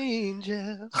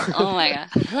Archangel. Oh my god.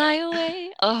 Fly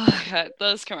away. Oh my god,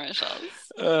 those commercials.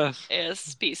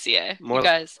 It's PCA. You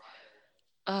guys.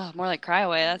 Oh, more like Cry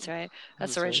Away. That's right.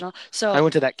 That's original. Right. So I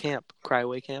went to that camp, Cry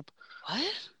Away camp.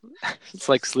 What? It's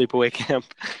like sleepaway camp.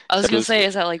 I was gonna say,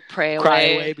 is that like Pray Away? Cry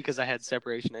Away because I had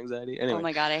separation anxiety. Anyway. Oh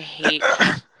my god, I hate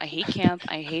camp.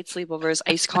 I hate sleepovers.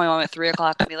 I used to call my mom at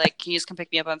 3:00 and be like, "Can you just come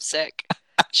pick me up? I'm sick."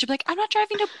 She'd be like, "I'm not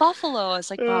driving to Buffalo." I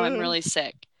was like, "Mom, I'm really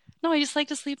sick." No, I just like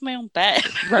to sleep in my own bed.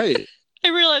 Right. I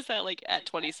realized that like at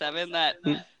 27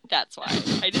 that's why.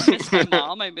 I just missed my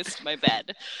mom. I missed my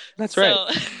bed. That's right.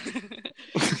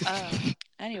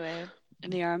 Anyway, in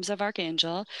the arms of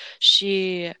Archangel,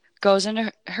 she goes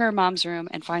into her mom's room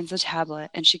and finds the tablet,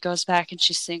 and she goes back and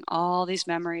she's seeing all these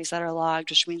memories that are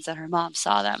logged, which means that her mom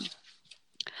saw them.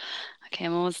 Okay,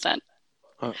 I'm almost done.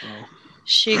 Uh-oh.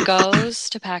 She goes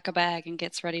to pack a bag and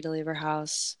gets ready to leave her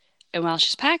house. And while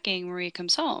she's packing, Marie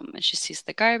comes home and she sees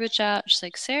the garbage out. She's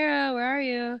like, Sarah, where are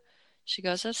you? She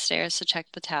goes upstairs to check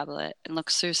the tablet and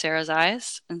looks through Sarah's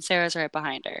eyes, and Sarah's right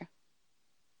behind her.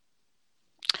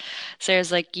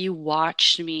 Sarah's like, you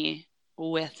watched me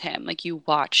with him. Like, you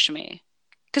watched me.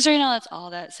 Because right now, that's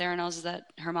all that Sarah knows, is that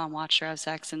her mom watched her have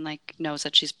sex and like knows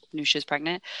that knew she was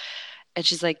pregnant. And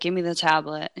she's like, give me the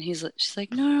tablet. And she's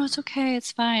like, no, it's okay.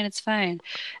 It's fine. It's fine.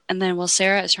 And then while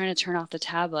Sarah is trying to turn off the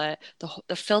tablet,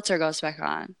 the filter goes back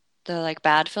on. The like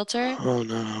bad filter. Oh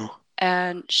no.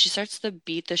 And she starts to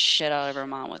beat the shit out of her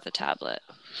mom with the tablet.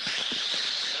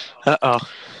 Uh-oh.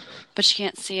 But she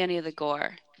can't see any of the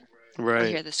gore. Right. Or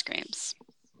hear the screams.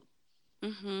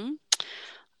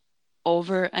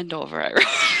 Over and over.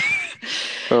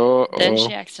 Then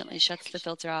she accidentally shuts the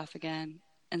filter off again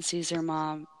and sees her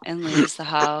mom and leaves the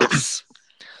house.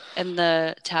 And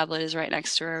the tablet is right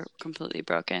next to her, completely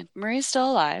broken. Marie's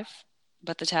still alive,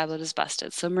 but the tablet is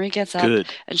busted. So Marie gets up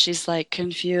and she's like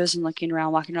confused and looking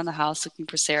around, walking around the house, looking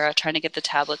for Sarah, trying to get the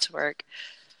tablet to work.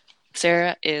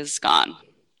 Sarah is gone.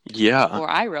 Yeah. Or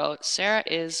I wrote, Sarah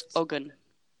is Ogun.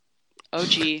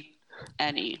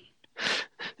 O-G-N-E.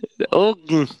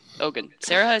 Ogun.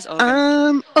 Sarah is Ogun.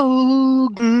 I'm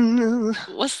Ogun.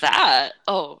 What's that?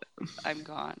 Oh, I'm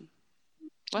gone.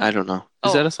 What? I don't know.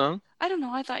 Is that a song? I don't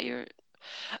know. I thought you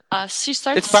were... she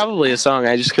starts... It's probably a song.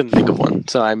 I just couldn't think of one,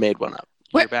 so I made one up.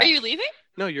 Are you leaving?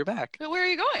 No, you're back. But where are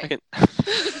you going?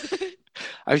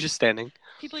 I was just standing.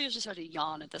 People usually start to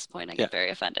yawn at this point. I get very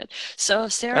offended. So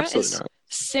Sarah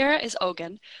is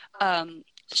Ogun.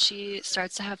 She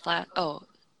starts to have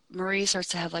Marie starts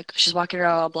to have she's walking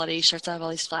around all bloody. She starts to have all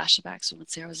these flashbacks when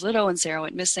Sarah was little and Sarah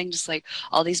went missing. Just like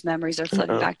all these memories are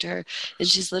flooding back to her. And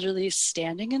she's literally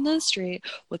standing in the street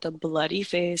with a bloody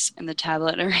face and the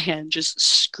tablet in her hand, just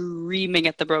screaming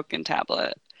at the broken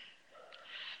tablet.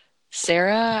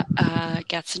 Sarah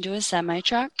gets into a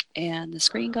semi-truck and the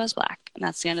screen goes black. And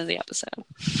that's the end of the episode.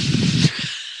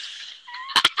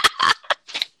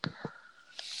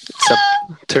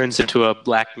 Turns into a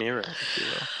Black Mirror, if you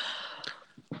will.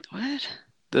 What?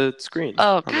 The screen.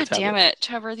 Oh, god damn it,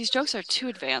 Trevor. These jokes are too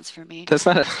advanced for me. That's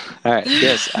not all right.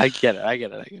 Yes, I get it.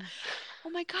 Oh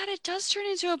my god, it does turn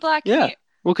into a Black Mirror. Yeah.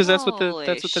 Well, because that's what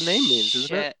the name means,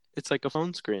 isn't it? It's like a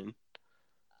phone screen.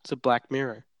 It's a Black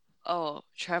Mirror. Oh,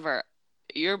 Trevor,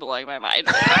 you're blowing my mind.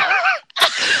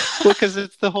 Well, because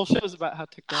the whole show is about how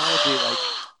technology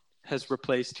has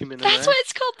replaced human interaction. That's why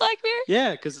it's called Black Mirror?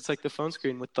 Yeah, because it's like the phone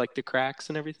screen with the cracks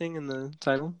and everything in the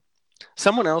title.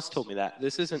 Someone else told me that.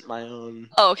 This isn't my own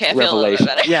revelation. I feel a little bit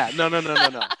better. Yeah, no.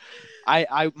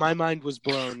 My mind was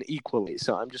blown equally,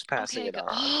 so I'm just passing it on.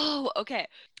 Oh, okay.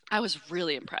 I was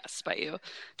really impressed by you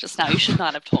just now. You should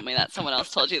not have told me that. Someone else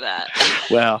told you that.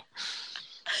 Well,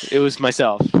 it was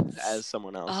myself as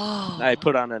someone else. Oh. I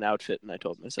put on an outfit and I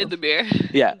told myself. In the mirror?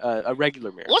 Yeah, a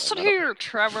regular mirror. Listen here,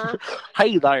 Trevor.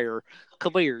 Hey there.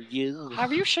 Come here, you.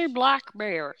 Have you seen Black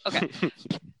Mirror? Okay.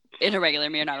 In a regular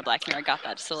mirror, not a Black Mirror. I got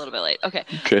that just a little bit late. Okay.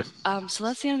 So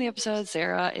that's the end of the episode.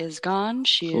 Sarah is gone.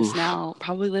 She is now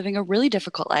probably living a really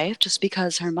difficult life just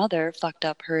because her mother fucked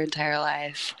up her entire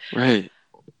life. Right.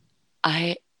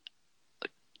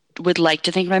 would like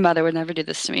to think my mother would never do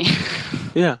this to me.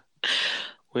 Yeah,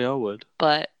 we all would.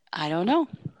 But I don't know.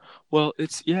 Well,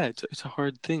 it's a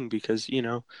hard thing because,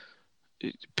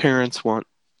 parents want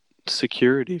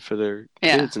security for their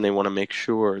kids and they want to make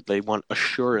sure, they want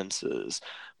assurances,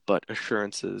 but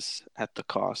assurances at the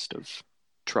cost of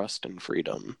trust and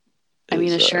freedom. I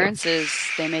mean, assurances,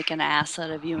 they make an ass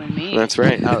out of you and me. That's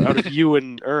right. Out of you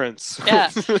and Ernst.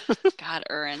 Yeah. God,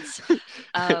 Ernst.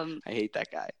 I hate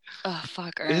that guy. Oh,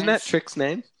 fuck Ernst. Isn't that Trick's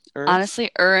name? Ernst?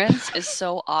 Honestly, Ernst is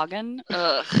so Ogden.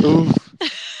 Ugh.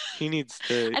 He needs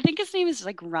to... I think his name is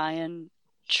like Ryan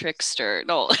Trickster.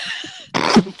 No.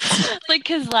 Like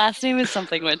his last name is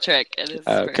something with Trick and his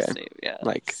first name. Yeah.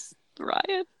 Like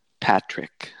Ryan.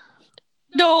 Patrick.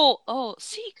 No. Oh,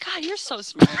 see, God, you're so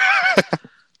smart.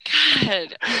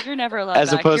 God, you're never allowed As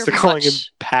back. opposed to calling him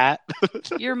Pat.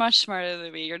 You're much smarter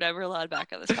than me. You're never allowed back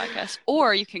on this podcast.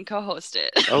 Or you can co-host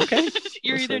it. Okay.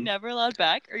 You're either never allowed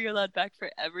back or you're allowed back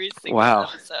for every single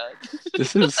episode.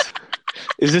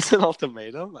 Is this an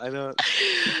ultimatum? I don't...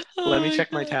 Let me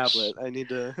check my tablet. I need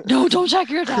to... No, don't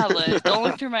check your tablet. Don't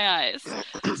look through my eyes.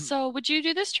 So, would you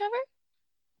do this, Trevor?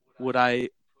 Would I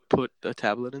put a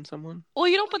tablet in someone? Well,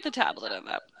 you don't put the tablet in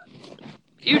that.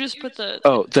 You just put the...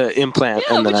 Oh, the implant,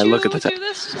 and then I look at the tablet. Would you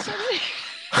do this to somebody?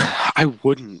 I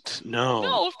wouldn't. No.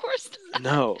 No, of course not.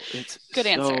 No, it's Good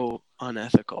so answer.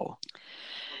 Unethical.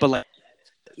 But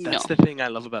that's the thing I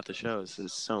love about the shows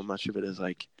is so much of it is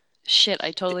like... Shit, I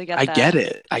totally get that.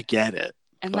 I get it.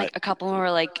 And a couple of them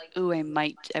were like, "Ooh, I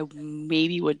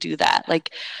maybe would do that."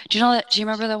 Like, do you know that? Do you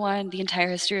remember the one, The Entire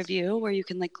History of You, where you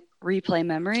can replay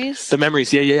memories? The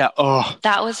memories, yeah. Oh,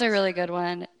 that was a really good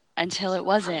one until it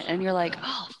wasn't, and you're like,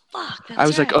 "Oh, fuck." I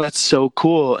was like, "Oh, that's so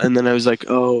cool," and then I was like,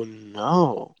 "Oh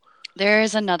no." There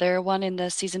is another one in the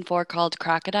season 4 called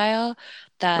Crocodile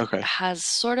that has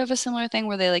sort of a similar thing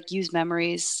where they use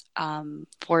memories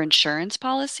for insurance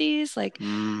policies,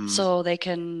 so they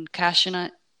can cash in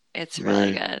it. It's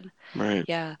really good. Right.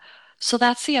 Yeah. So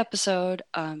that's the episode.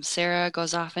 Sarah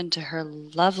goes off into her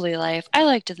lovely life. I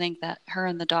like to think that her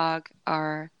and the dog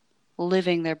are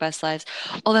living their best lives.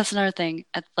 Oh, that's another thing.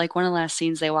 At one of the last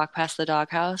scenes, they walk past the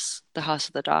doghouse, the house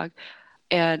of the dog.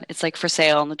 And it's for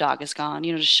sale and the dog is gone.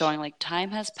 Just showing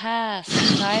time has passed.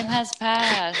 Time has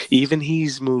passed. Even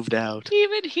he's moved out. He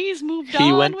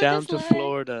went down to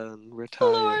Florida and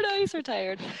retired. He's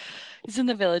retired. He's in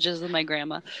the Villages with my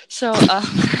grandma. So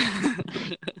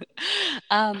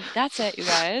that's it, you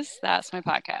guys. That's my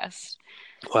podcast.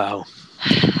 Wow.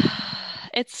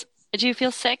 Do you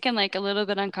feel sick and a little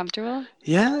bit uncomfortable?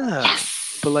 Yeah.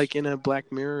 Yes. But in a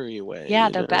Black Mirror-y way. Yeah,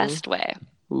 the best way.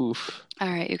 Oof. All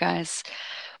right, you guys.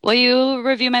 Will you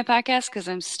review my podcast? Because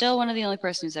I'm still one of the only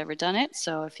person who's ever done it.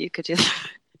 So if you could do that.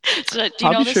 So, do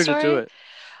you know the story? To do it.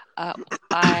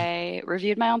 I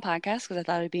reviewed my own podcast because I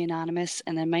thought it'd be anonymous,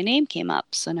 and then my name came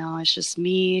up. So now it's just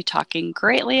me talking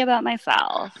greatly about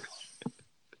myself.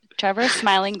 Trevor's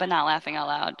smiling but not laughing out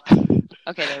loud.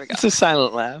 Okay, there we go. It's a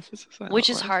silent laugh. Which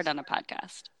is hard on a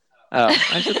podcast. Oh,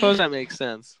 I suppose that makes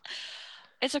sense.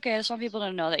 It's okay. I just want people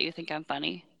to know that you think I'm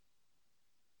funny.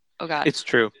 Oh, God. It's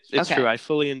true. It's true. I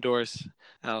fully endorse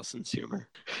Allison's humor.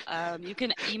 You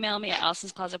can email me at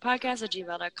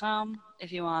allisonsclosetpodcast@gmail.com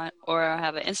if you want, or I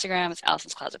have an Instagram. It's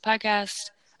Allison's Closet Podcast.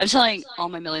 I'm telling all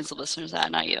my millions of listeners that,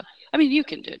 not you. I mean, you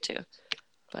can do it too,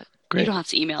 but you don't have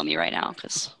to email me right now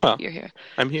because you're here.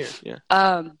 I'm here. Yeah.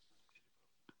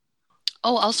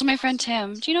 Oh, also my friend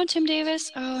Tim. Do you know Tim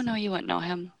Davis? Oh no, you wouldn't know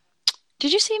him.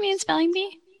 Did you see me in Spelling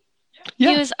Bee?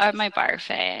 Yeah. He was at my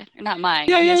barfay. Not mine.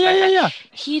 Yeah.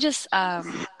 He just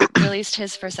released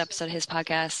his first episode of his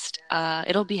podcast.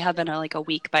 It'll have been a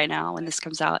week by now when this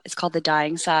comes out. It's called The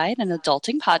Dying Side, an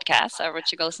adulting podcast. So everyone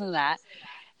should go listen to that.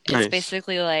 It's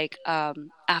basically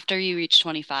after you reach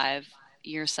 25,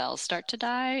 your cells start to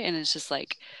die, and it's just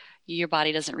your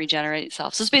body doesn't regenerate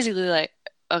itself. So it's basically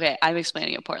okay, I'm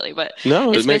explaining it poorly, but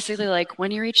it's basically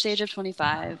when you reach the age of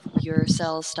 25, your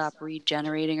cells stop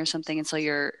regenerating or something, and so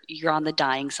you're on the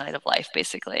dying side of life,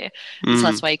 basically. So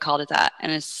that's why he called it that,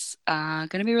 and it's going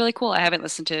to be really cool. I haven't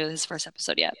listened to his first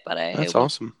episode yet, but that's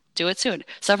awesome. Do it soon.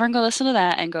 So everyone go listen to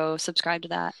that and go subscribe to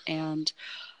that, and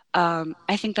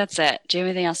I think that's it. Do you have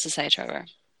anything else to say, Trevor?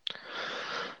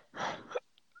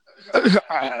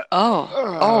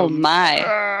 Oh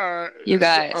my! You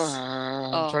guys.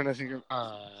 I'm trying to think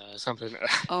of something.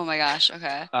 Oh my gosh!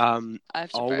 Okay. I have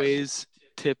to always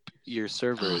tip your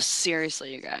servers. Oh,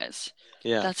 seriously, you guys.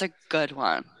 Yeah. That's a good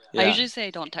one. Yeah. I usually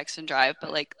say don't text and drive,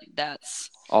 but that's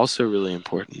also really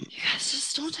important. You guys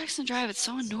just don't text and drive. It's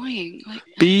so annoying.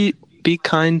 Be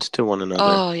kind to one another.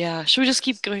 Oh yeah. Should we just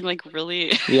keep going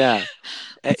really? Yeah.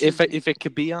 If it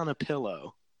could be on a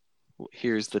pillow.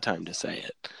 here's the time to say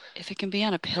it. If it can be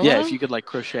on a pillow? Yeah, if you could like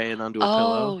crochet it onto a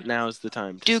pillow, now is the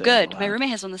time to do say good. it. My roommate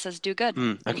has one that says do good.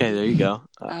 Okay, there you go.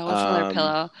 What's another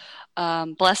pillow?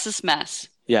 Bless this mess.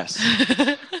 Yes.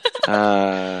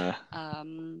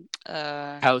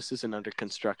 House isn't under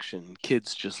construction.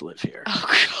 Kids just live here.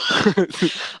 Oh,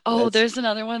 God. There's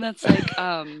another one that's like,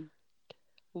 I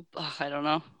don't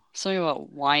know. Something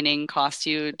about whining costs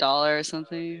you $1 or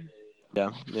something.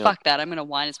 Yeah. Fuck that. I'm going to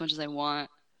whine as much as I want.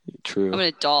 True. I'm an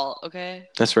adult, okay?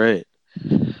 That's right.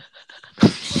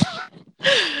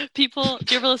 People,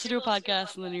 do you ever listen to a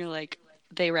podcast and then you're like,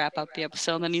 they wrap up the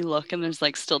episode and then you look and there's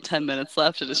like still 10 minutes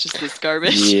left and it's just this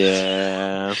garbage?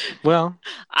 Yeah. Well,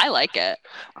 I like it.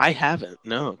 I haven't,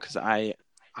 no, because I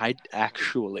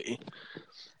actually,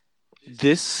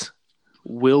 this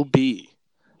will be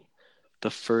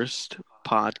the first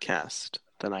podcast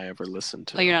that I ever listened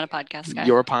to. Oh, you're not a podcast guy?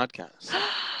 Your podcast.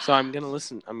 So I'm gonna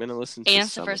listen to and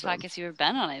it's the first podcast you've ever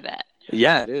been on, I bet.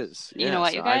 Yeah, it is. You know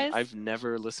what, you guys? I've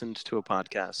never listened to a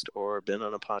podcast or been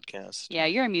on a podcast. Yeah,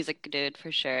 you're a music dude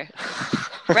for sure.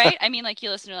 Right? I mean, like, you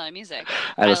listen to a lot of music.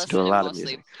 I listen to a lot of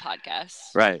music.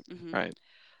 Podcasts. Right, right.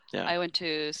 Yeah. I went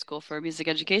to school for music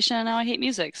education and now I hate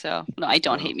music. So, no, I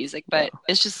don't hate music, but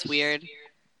it's just weird.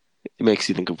 It makes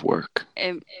you think of work.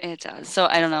 It does. So,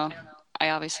 I don't know.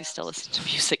 I obviously still listen to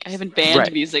music. I haven't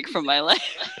banned music from my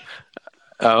life.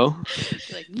 Oh?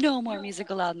 Like, no more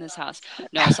music allowed in this house.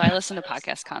 No, so I listen to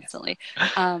podcasts constantly.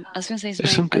 I was going to say something.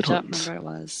 There's some good I don't ones. remember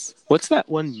what it was. What's that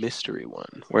one mystery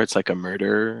one where it's like a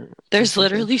murder? There's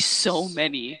literally so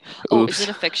many. Oh, is it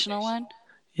a fictional one?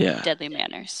 Yeah. Deadly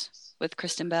Manners with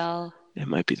Kristen Bell. It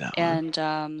might be that one.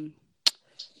 And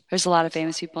there's a lot of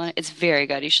famous people in it. It's very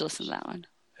good. You should listen to that one.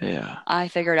 Yeah. I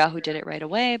figured out who did it right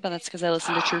away, but that's because I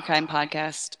listen to true crime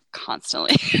podcasts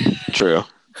constantly. True.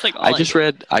 It's like I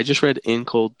just read In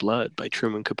Cold Blood by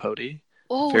Truman Capote.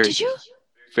 Oh, did you?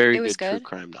 Very good true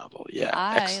crime novel. Yeah.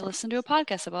 I listened to a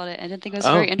podcast about it. I didn't think it was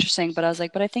very interesting, but I was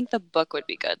like, but I think the book would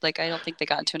be good. Like, I don't think they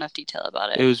got into enough detail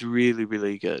about it. It was really,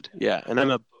 really good. Yeah. And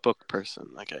I'm a book person.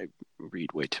 Like, I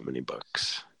read way too many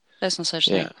books. There's no such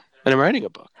thing. And I'm writing a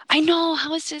book. I know.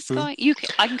 How is this going?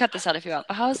 I can cut this out if you want.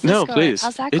 But how is this going? Please.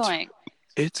 How's that going?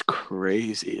 It's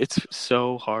crazy. It's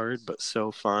so hard, but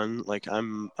so fun. Like,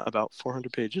 I'm about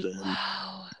 400 pages in.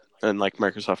 Wow. And like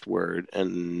Microsoft Word,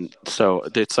 and so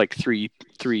it's like three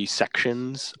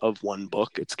sections of one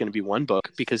book. It's going to be one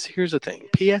book because here's the thing.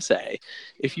 PSA: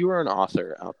 if you are an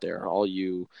author out there, all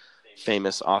you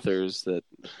famous authors that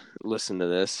listen to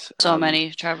this, so many,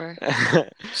 Trevor.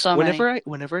 So many.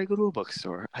 Whenever I go to a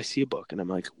bookstore, I see a book and I'm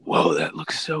like, whoa, that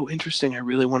looks so interesting. I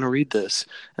really want to read this.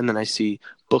 And then I see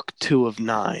book 2 of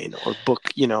 9 or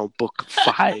book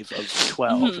 5 of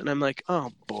 12, and I'm like,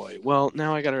 oh boy. Well,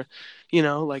 now I gotta.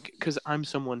 Because I'm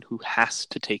someone who has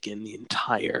to take in the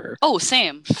entire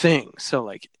same thing. So,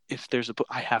 like, if there's a book,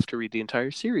 I have to read the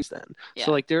entire series then. Yeah.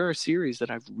 So, like, there are series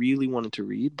that I've really wanted to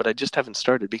read, but I just haven't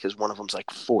started because one of them's like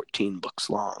 14 books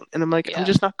long. And I'm like, I'm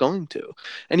just not going to.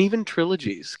 And even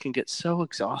trilogies can get so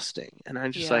exhausting. And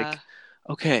I'm just like,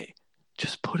 okay,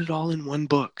 just put it all in one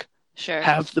book. Sure.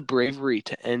 Have the bravery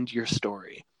to end your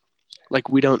story. Like,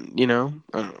 we don't, I don't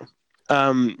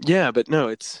know. Yeah, but no,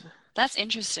 it's... That's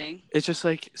interesting. It's just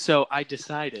like, so I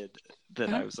decided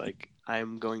that I was like,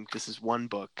 this is one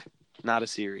book, not a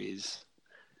series.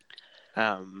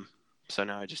 So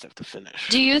now I just have to finish.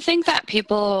 Do you think that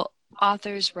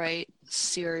authors write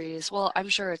series? Well, I'm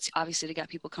sure it's obviously to get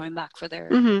people coming back for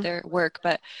their work,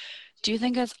 but do you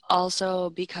think it's also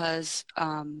because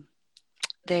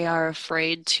they are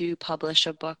afraid to publish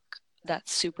a book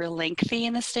that's super lengthy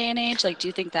in this day and age? Like, do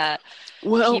you think that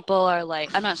people are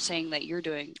like, I'm not saying that you're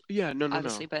doing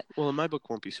obviously, but well, my book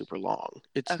won't be super long.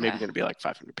 It's maybe going to be like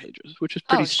 500 pages, which is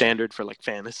pretty standard for like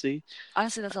fantasy.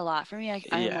 Honestly, that's a lot for me.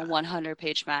 I'm a 100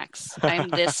 page max. I'm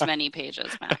this many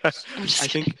pages max. I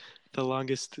think the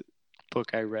longest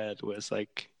book I read was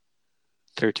like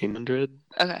 1,300.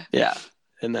 Okay. Yeah,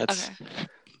 and that's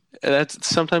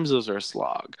sometimes those are a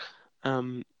slog.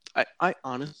 I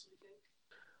honestly,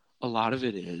 a lot of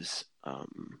it is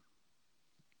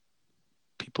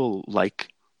people like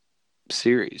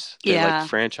series. They like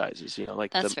franchises,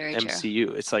 like that's the MCU.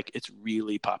 True. It's like it's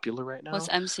really popular right now. What's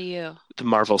MCU? The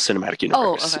Marvel Cinematic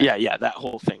Universe. Oh, okay. Yeah, that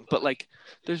whole thing. But like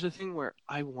there's a thing where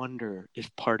I wonder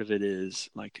if part of it is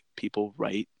like people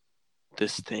write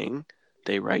this thing,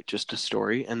 they write just a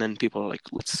story, and then people are like,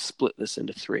 let's split this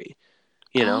into 3.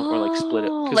 Or like split it.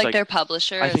 Like their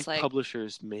publisher. I think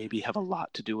publishers maybe have a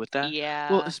lot to do with that. Yeah.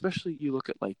 Well, especially you look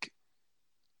at like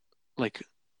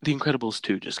The Incredibles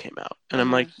 2 just came out. And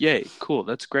I'm like, yay, cool,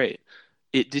 that's great.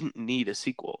 it didn't need a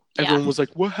sequel. Yeah. Everyone was like,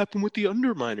 what happened with the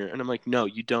Underminer? And I'm like, no,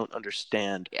 you don't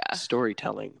understand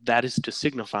storytelling. That is to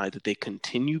signify that they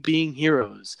continue being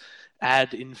heroes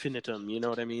ad infinitum. You know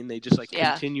what I mean? They just like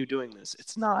continue doing this.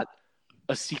 It's not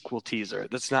a sequel teaser.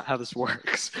 That's not how this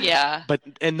works. Yeah. But,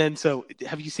 and then, so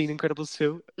have you seen Incredibles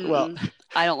 2? Mm-mm. Well,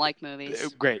 I don't like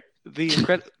movies. Great.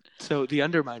 So the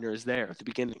Underminer is there at the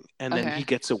beginning, and then he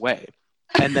gets away.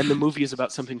 And then the movie is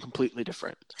about something completely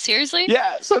different. Seriously?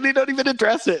 Yeah, so they don't even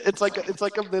address it. It's like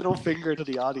a middle finger to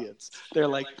the audience. They're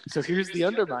like, so here's the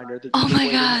Underminer that you've been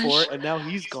waiting for, and now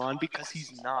he's gone because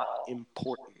he's not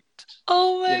important.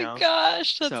 Oh my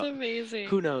gosh, that's amazing.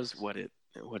 Who knows what it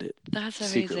that's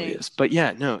secretly amazing. is. But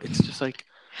yeah, no, it's just like,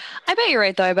 I bet you're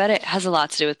right though. I bet it has a lot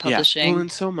to do with publishing. Yeah, well,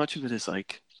 and so much of it is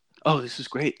like, oh, this is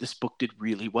great. This book did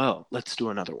really well. Let's do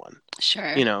another one.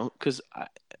 Sure. You know, because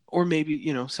or maybe,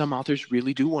 you know, some authors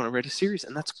really do want to write a series,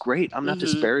 and that's great. I'm not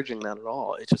disparaging that at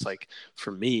all. It's just like,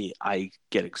 for me, I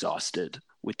get exhausted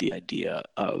with the idea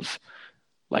of,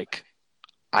 like,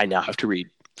 I now have to read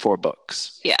 4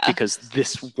 books. Yeah. Because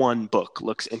this one book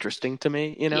looks interesting to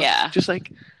me, you know? Yeah. Just,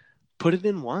 like, put it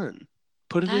in one.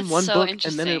 Put it in one book,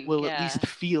 and then it will at least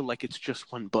feel like it's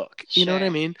just one book. You know what I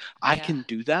mean? I can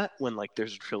do that when, like,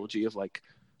 there's a trilogy of, like,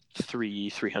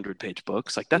 300-page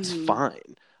books. Like, that's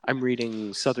fine. I'm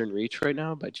reading Southern Reach right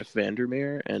now by Jeff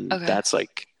Vandermeer, and that's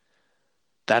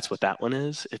what that one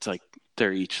is. It's like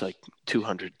they're each like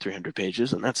 200, 300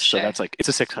 pages, and that's like it's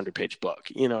a 600-page book.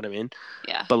 You know what I mean?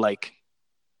 Yeah. But like,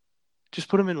 just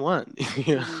put them in one.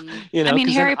 You know, I mean,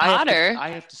 Harry Potter. I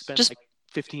have to spend like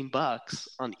 $15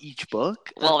 on each book.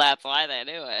 Well, that's why they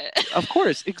do it. Of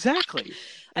course, exactly.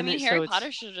 I mean, Harry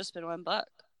Potter should have just been one book.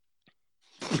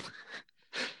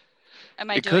 Am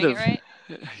I doing it right?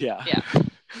 Yeah. Yeah.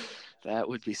 That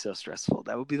would be so stressful.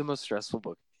 That would be the most stressful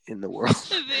book in the world.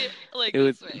 Like, it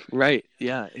would, right?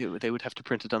 Yeah, they would have to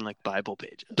print it on like Bible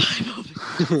pages.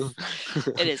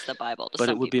 It is the Bible, but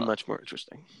it would be much more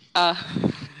interesting.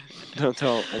 Don't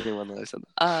tell anyone that I said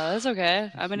that. That's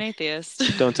okay. I'm an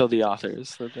atheist. Don't tell the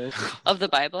authors of the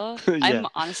Bible. Yeah. I'm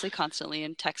honestly constantly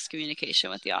in text communication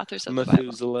with the authors of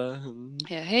Methuselah. the Bible.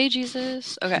 Yeah. Hey,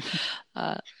 Jesus. Okay.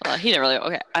 Well, he didn't really.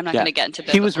 Okay. I'm not going to get into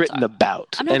biblical He was written talk.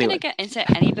 about. I'm not going to get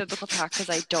into any biblical talk because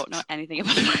I don't know anything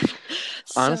about the Bible.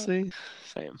 Honestly,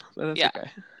 same. But that's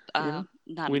okay.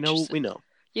 Not we interested. know.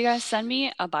 You guys send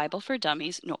me a Bible for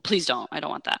dummies. No, please don't. I don't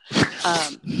want that.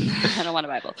 I don't want a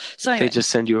Bible. So anyway. They just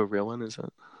send you a real one, is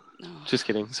that? No. Just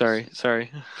kidding. Sorry.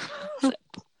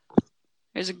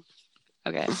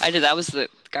 Okay, I did. That was the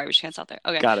garbage cans out there.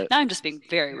 Okay, got it. Now I'm just being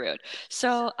very rude.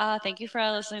 So, thank you for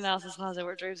listening to Alice's Closet,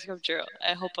 where dreams come true.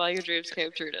 I hope all your dreams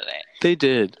came true today. They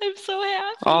did. I'm so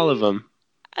happy. All of them.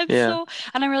 And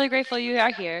I'm really grateful you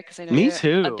are here because I know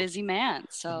you're a busy man.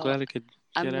 So I'm glad I could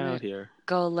get out here.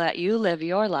 Go let you live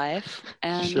your life,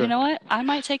 and you know what? I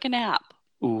might take a nap.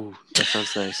 Ooh, that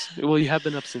sounds nice. Well, you have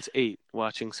been up since 8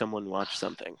 watching someone watch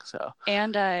something, so.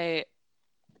 And I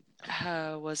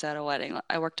was at a wedding.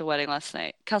 I worked a wedding last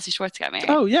night. Kelsey Schwartz got married.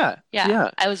 Oh, yeah.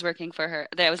 I was working for her.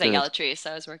 I was at Yellow Tree,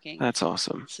 so I was working. That's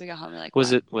awesome. So we got home like.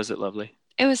 Was it lovely?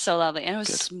 It was so lovely, and it was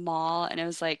small, and it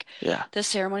was like the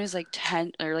ceremony was like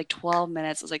 10 or like 12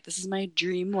 minutes. I was like, this is my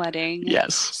dream wedding.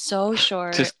 Yes. So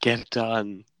short. Just get it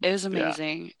done. It was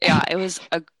amazing. Yeah, it was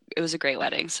a great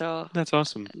wedding. So that's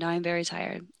awesome. Now I'm very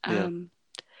tired. And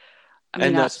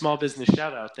a small business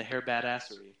shout out, the Hair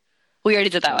Badassery. We already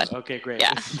did that one. Okay, great.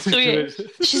 Yeah.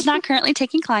 She's not currently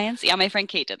taking clients. Yeah, my friend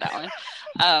Kate did that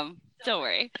one. Don't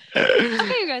worry.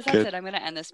 Okay, you guys, that's it. I'm going to end this